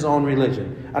invents his own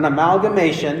religion, an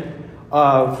amalgamation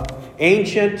of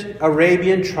ancient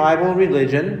Arabian tribal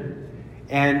religion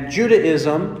and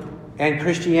Judaism and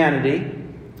Christianity,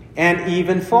 and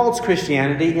even false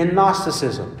Christianity in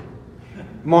Gnosticism.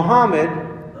 Muhammad,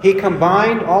 he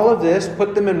combined all of this,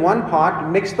 put them in one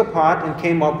pot, mixed the pot, and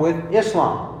came up with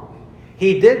Islam.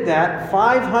 He did that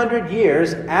 500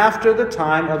 years after the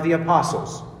time of the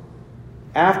apostles.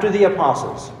 After the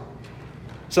apostles.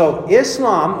 So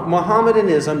Islam,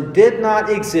 Mohammedanism, did not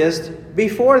exist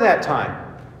before that time.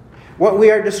 What we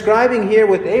are describing here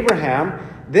with Abraham,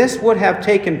 this would have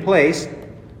taken place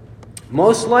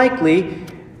most likely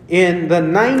in the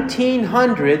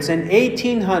 1900s and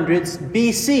 1800s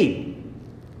BC.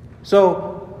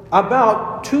 So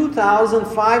about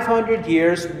 2,500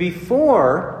 years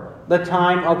before the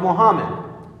time of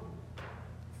Muhammad.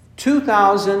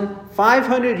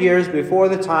 2,500 years before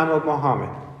the time of Muhammad.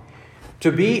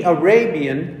 To be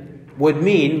Arabian would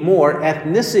mean more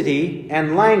ethnicity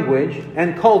and language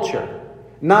and culture,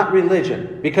 not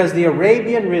religion. Because the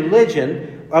Arabian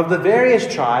religion of the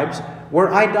various tribes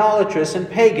were idolatrous and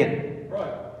pagan.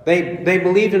 Right. They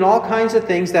believed in all kinds of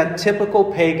things that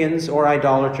typical pagans or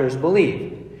idolaters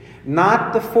believe.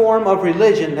 Not the form of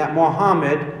religion that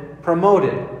Muhammad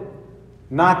promoted.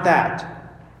 Not that.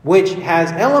 Which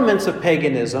has elements of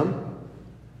paganism,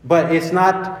 but it's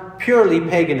not purely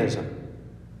paganism.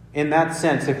 In that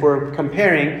sense, if we're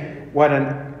comparing what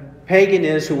a pagan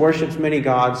is who worships many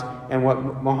gods and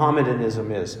what Mohammedanism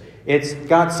is. It's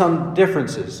got some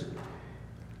differences.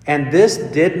 And this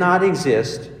did not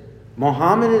exist.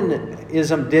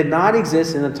 Mohammedanism did not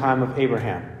exist in the time of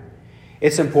Abraham.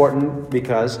 It's important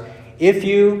because if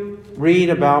you read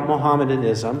about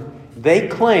Mohammedanism, they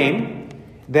claim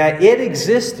that it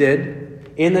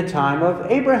existed in the time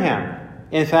of Abraham.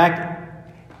 In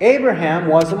fact, Abraham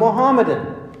was a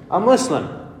Mohammedan, a Muslim.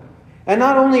 And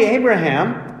not only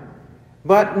Abraham,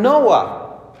 but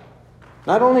Noah.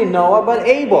 Not only Noah, but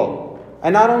Abel.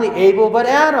 And not only Abel, but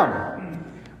Adam.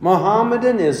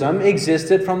 Mohammedanism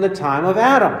existed from the time of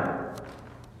Adam.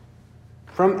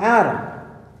 From Adam.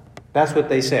 That's what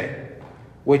they say.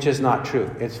 Which is not true.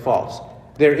 It's false.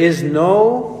 There is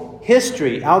no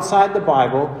history outside the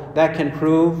Bible that can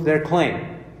prove their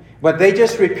claim. But they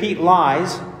just repeat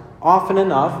lies often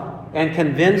enough and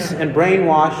convince and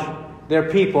brainwash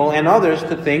their people and others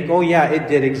to think, oh yeah, it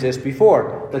did exist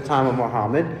before the time of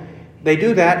Muhammad. They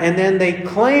do that, and then they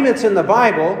claim it's in the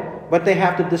Bible, but they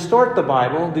have to distort the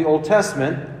Bible, the Old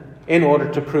Testament, in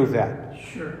order to prove that.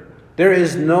 Sure. There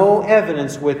is no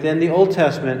evidence within the Old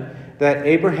Testament that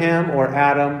Abraham or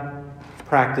Adam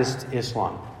practiced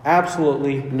Islam.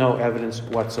 Absolutely no evidence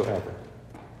whatsoever.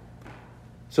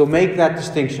 So make that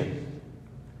distinction.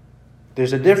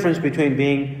 There's a difference between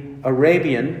being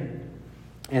Arabian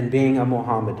and being a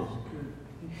Mohammedan.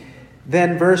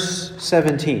 Then verse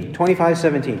 17,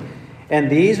 25:17. And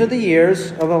these are the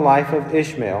years of the life of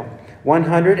Ishmael,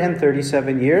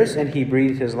 137 years, and he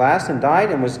breathed his last and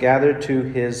died and was gathered to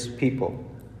his people.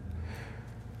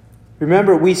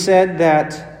 Remember, we said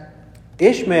that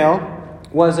Ishmael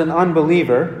was an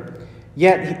unbeliever,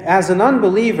 yet as an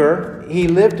unbeliever, he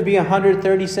lived to be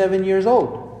 137 years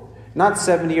old, not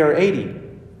 70 or 80.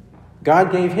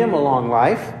 God gave him a long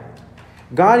life.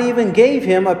 God even gave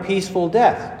him a peaceful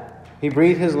death. He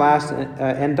breathed his last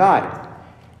and died.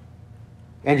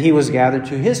 And he was gathered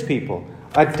to his people.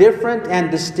 A different and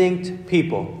distinct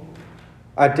people.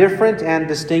 A different and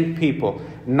distinct people.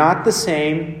 Not the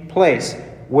same place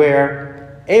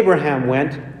where Abraham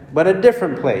went, but a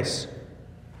different place.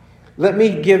 Let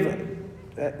me give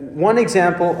one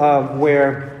example of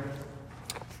where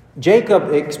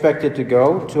Jacob expected to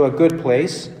go to a good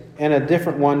place, and a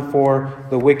different one for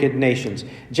the wicked nations.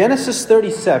 Genesis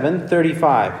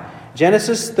 37:35.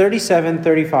 Genesis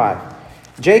 37:35.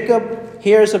 Jacob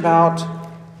hears about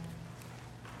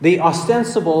the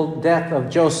ostensible death of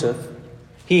Joseph.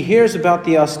 He hears about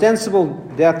the ostensible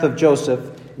death of Joseph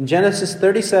in Genesis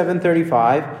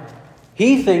 37:35.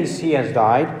 He thinks he has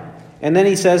died. And then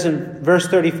he says in verse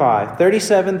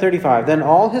 37:35, then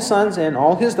all his sons and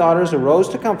all his daughters arose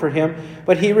to comfort him,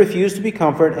 but he refused to be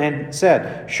comforted and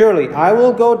said, surely I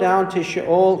will go down to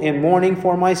Sheol in mourning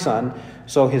for my son.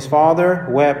 So his father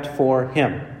wept for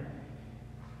him.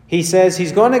 He says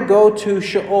he's going to go to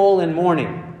Sheol in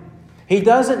mourning. He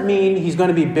doesn't mean he's going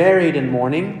to be buried in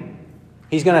mourning.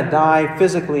 He's going to die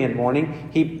physically in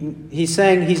mourning. He's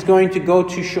saying he's going to go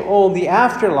to Sheol, the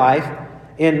afterlife,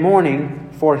 in mourning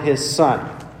for his son.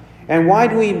 And why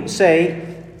do we say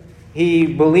he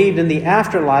believed in the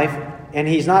afterlife and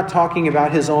he's not talking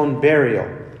about his own burial?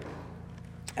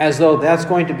 As though that's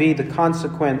going to be the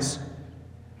consequence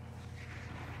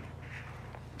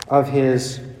of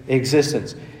his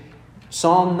existence.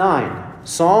 Psalm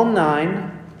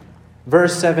 9,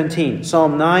 verse 17.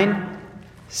 Psalm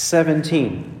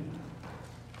 9:17.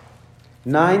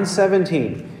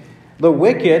 9:17. The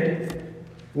wicked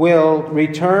will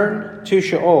return to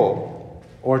Sheol,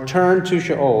 or turn to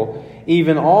Sheol,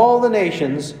 even all the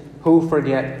nations who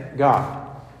forget God.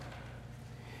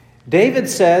 David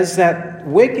says that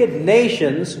wicked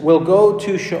nations will go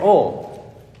to Sheol.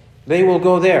 They will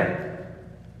go there.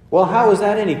 Well, how is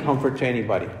that any comfort to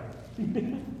anybody?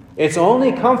 It's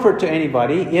only comfort to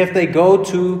anybody if they go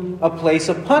to a place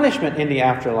of punishment in the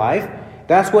afterlife.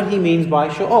 That's what he means by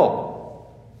Sheol.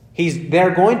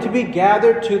 They're going to be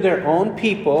gathered to their own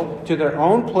people, to their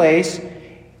own place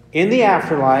in the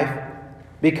afterlife,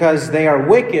 because they are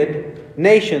wicked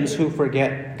nations who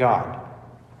forget God.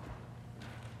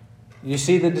 You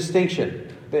see the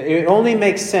distinction? It only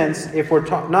makes sense if we're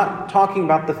not talking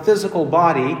about the physical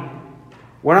body.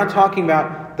 We're not talking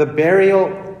about the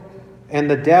burial and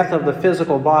the death of the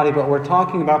physical body, but we're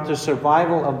talking about the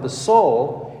survival of the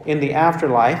soul in the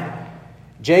afterlife.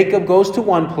 Jacob goes to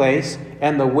one place,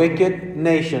 and the wicked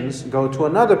nations go to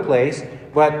another place,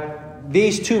 but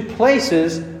these two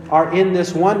places are in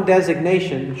this one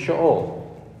designation, Sheol.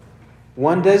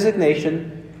 One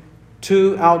designation,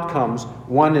 two outcomes.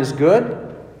 One is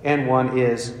good, and one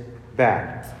is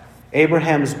bad.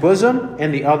 Abraham's bosom,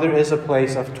 and the other is a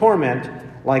place of torment,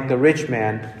 like the rich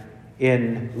man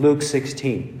in Luke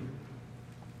 16.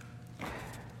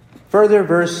 Further,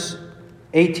 verse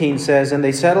 18 says, "And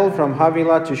they settled from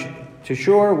Havilah to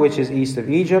Shur, which is east of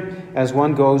Egypt, as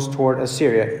one goes toward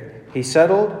Assyria." He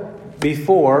settled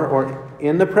before, or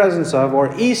in the presence of, or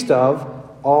east of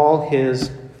all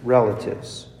his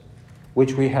relatives,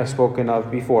 which we have spoken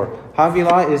of before.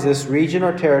 Havilah is this region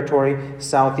or territory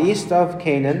southeast of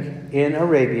Canaan in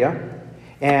Arabia,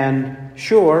 and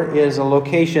Shur is a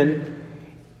location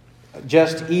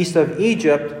just east of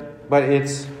Egypt, but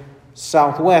it's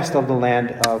southwest of the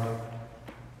land of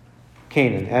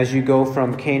Canaan, as you go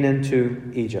from Canaan to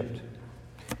Egypt.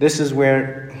 This is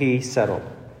where he settled.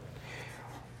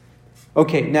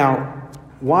 Okay, now,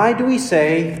 why do we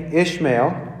say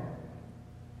Ishmael?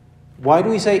 Why do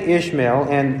we say Ishmael,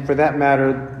 and for that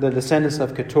matter, the descendants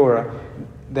of Keturah,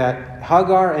 that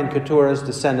Hagar and Keturah's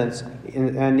descendants,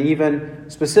 and even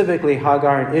specifically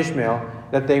Hagar and Ishmael,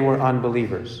 that they were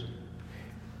unbelievers?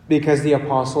 Because the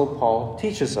Apostle Paul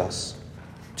teaches us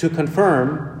to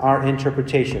confirm our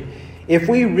interpretation. If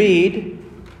we read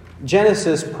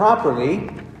Genesis properly,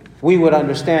 we would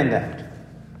understand that.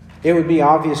 It would be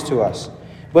obvious to us.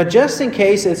 But just in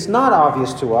case it's not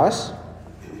obvious to us,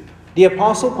 the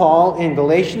Apostle Paul in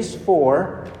Galatians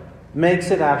 4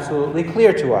 makes it absolutely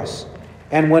clear to us.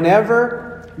 And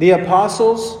whenever the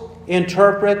apostles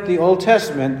interpret the Old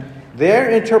Testament, their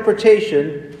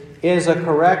interpretation is a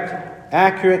correct,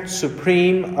 accurate,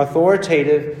 supreme,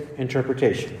 authoritative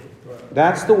interpretation.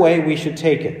 That's the way we should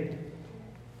take it.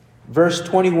 Verse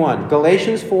 21,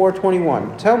 Galatians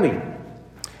 4:21. "Tell me,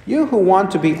 you who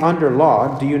want to be under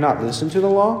law, do you not listen to the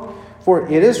law? For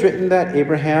it is written that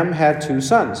Abraham had 2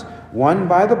 sons, one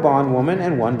by the bondwoman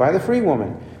and one by the free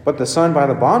woman. But the son by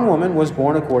the bondwoman was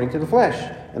born according to the flesh,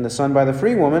 and the son by the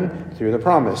free woman through the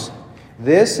promise.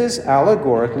 This is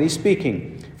allegorically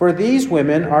speaking. For these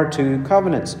women are 2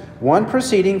 covenants, one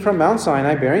proceeding from Mount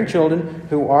Sinai, bearing children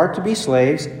who are to be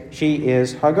slaves. She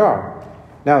is Hagar.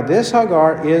 Now this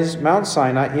Hagar is Mount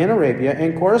Sinai in Arabia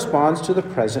and corresponds to the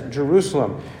present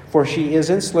Jerusalem, for she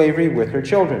is in slavery with her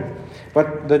children.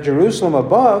 But the Jerusalem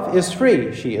above is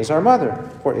free. She is our mother.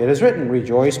 For it is written,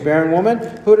 Rejoice, barren woman,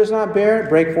 who does not bear,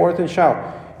 break forth and shout.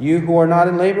 You who are not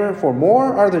in labor, for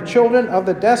more are the children of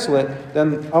the desolate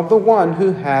than of the one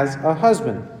who has a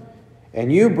husband.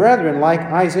 And you, brethren, like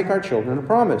Isaac, are children of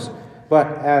promise.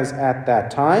 But as at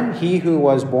that time he who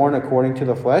was born according to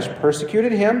the flesh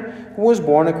persecuted him who was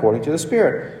born according to the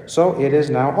Spirit, so it is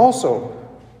now also.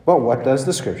 But what does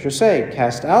the Scripture say?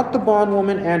 Cast out the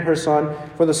bondwoman and her son,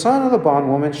 for the son of the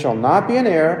bondwoman shall not be an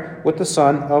heir with the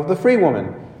son of the free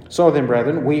woman. So then,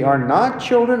 brethren, we are not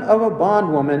children of a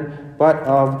bondwoman, but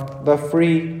of the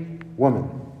free woman."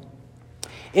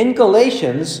 In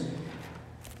Galatians,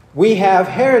 we have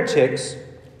heretics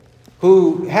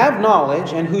who have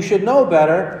knowledge and who should know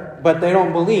better, but they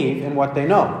don't believe in what they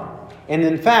know. And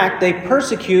in fact, they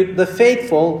persecute the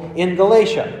faithful in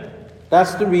Galatia.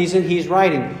 That's the reason he's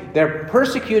writing. They're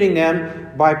persecuting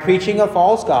them by preaching a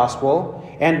false gospel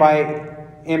and by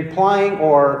implying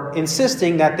or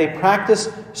insisting that they practice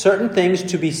certain things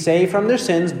to be saved from their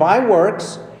sins by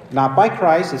works, not by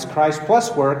Christ. It's Christ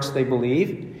plus works, they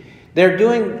believe. They're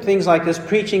doing things like this,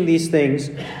 preaching these things,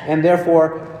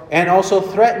 and also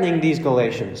threatening these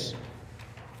Galatians.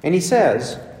 And he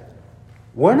says,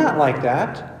 we're not like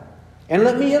that. And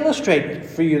let me illustrate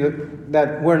for you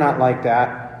that we're not like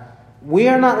that. We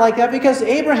are not like that because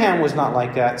Abraham was not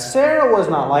like that. Sarah was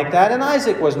not like that, and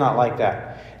Isaac was not like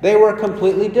that. They were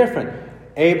completely different.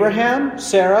 Abraham,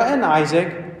 Sarah, and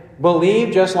Isaac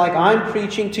believed just like I'm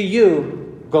preaching to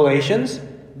you, Galatians,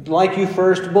 like you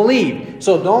first believed.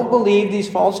 So don't believe these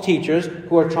false teachers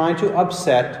who are trying to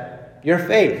upset your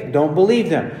faith. Don't believe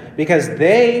them, because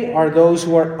they are those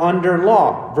who are under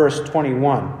law. Verse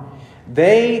 21.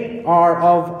 They are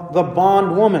of the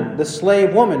bondwoman, the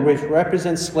slave woman, which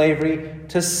represents slavery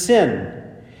to sin.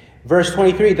 Verse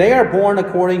 23, they are born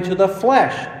according to the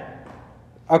flesh.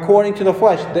 According to the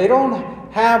flesh. They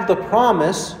don't have the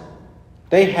promise.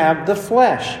 They have the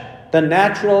flesh, the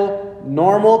natural,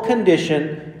 normal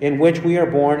condition in which we are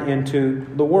born into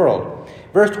the world.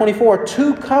 Verse 24,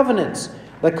 two covenants.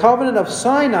 The covenant of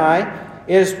Sinai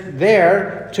is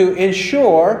there to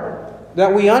ensure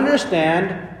that we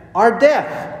understand our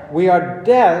death. We are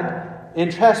dead in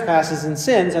trespasses and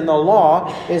sins, and the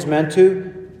law is meant to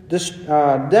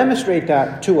demonstrate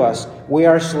that to us. We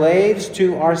are slaves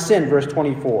to our sin. Verse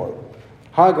 24.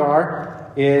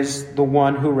 Hagar is the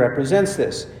one who represents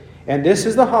this. And this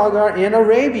is the Hagar in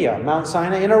Arabia, Mount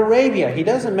Sinai in Arabia. He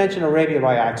doesn't mention Arabia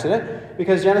by accident,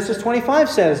 because Genesis 25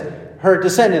 says her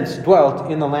descendants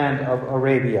dwelt in the land of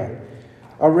Arabia.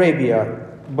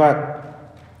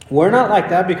 But we're not like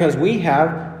that, because we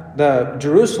have the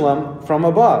Jerusalem from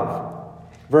above.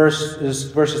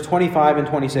 Verses 25 and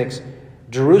 26.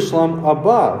 Jerusalem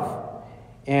above.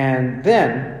 And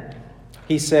then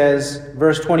he says,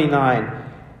 verse 29,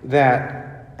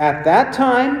 that at that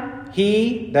time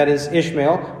he, that is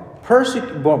Ishmael,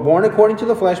 born according to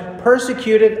the flesh,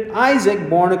 persecuted Isaac,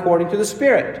 born according to the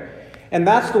Spirit. And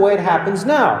that's the way it happens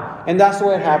now. And that's the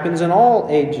way it happens in all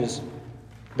ages,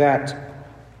 that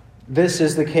this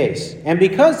is the case. And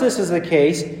because this is the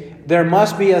case, there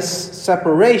must be a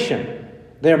separation.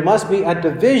 There must be a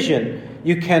division.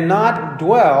 You cannot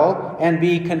dwell and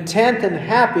be content and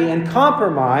happy and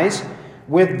compromise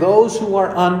with those who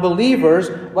are unbelievers,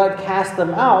 but cast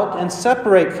them out and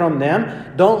separate from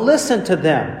them. Don't listen to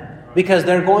them, because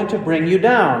they're going to bring you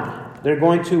down. They're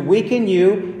going to weaken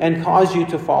you and cause you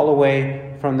to fall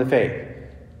away from the faith.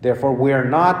 Therefore, we are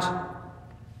not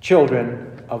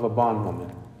children of a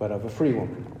bondwoman, but of a free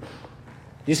woman.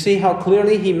 You see how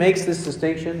clearly he makes this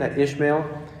distinction, that Ishmael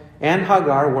and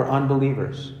Hagar were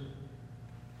unbelievers.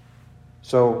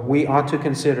 So we ought to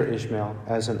consider Ishmael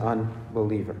as an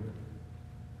unbeliever.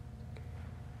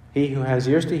 He who has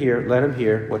ears to hear, let him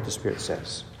hear what the Spirit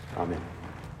says. Amen.